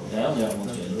 Yeah, I only have one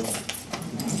schedule.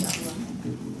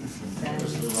 It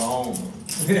was the wrong one.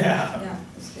 Yeah. Yeah.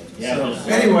 the schedule's- Yeah, So, just-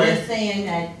 anyway, I'm just saying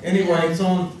that. you anyway, know, it's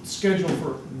on schedule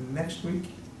for next week,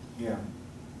 Yeah.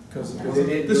 because Well, they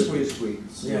did this do it week. this week.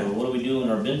 So Yeah. what do we do when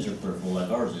our bins are full like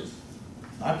ours is?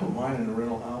 I put mine in a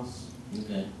rental house.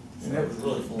 Okay. And it was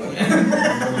really full.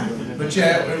 But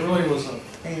yeah, it really was a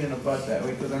pain in the butt that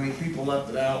way, because I mean, people left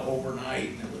it out overnight,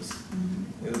 and it was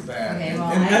bad. Okay, And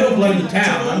well, and I don't blame the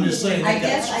town, I'm just saying I they got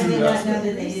guess I screwed did up. not know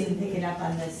that they didn't pick it up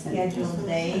on the scheduled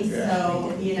day, Yeah.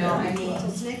 so, you know, I mean,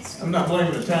 It's next. I'm not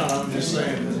blaming the town, I'm just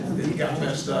saying that it got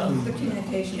messed up. The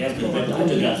communication. Yeah, because I took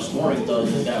it out this morning, though,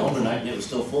 I got home tonight and it was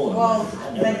still full. well,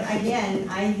 but again,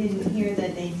 I didn't hear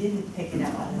that they didn't pick it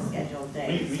up on the scheduled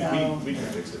day, so, We can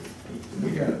fix it.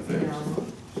 We got it you fixed. know.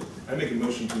 I make a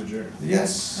motion to adjourn.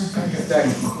 Yes.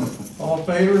 Second. All in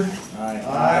favor? Aye.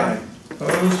 Aye.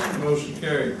 Opposed? Motion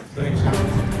carried.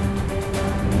 Thanks.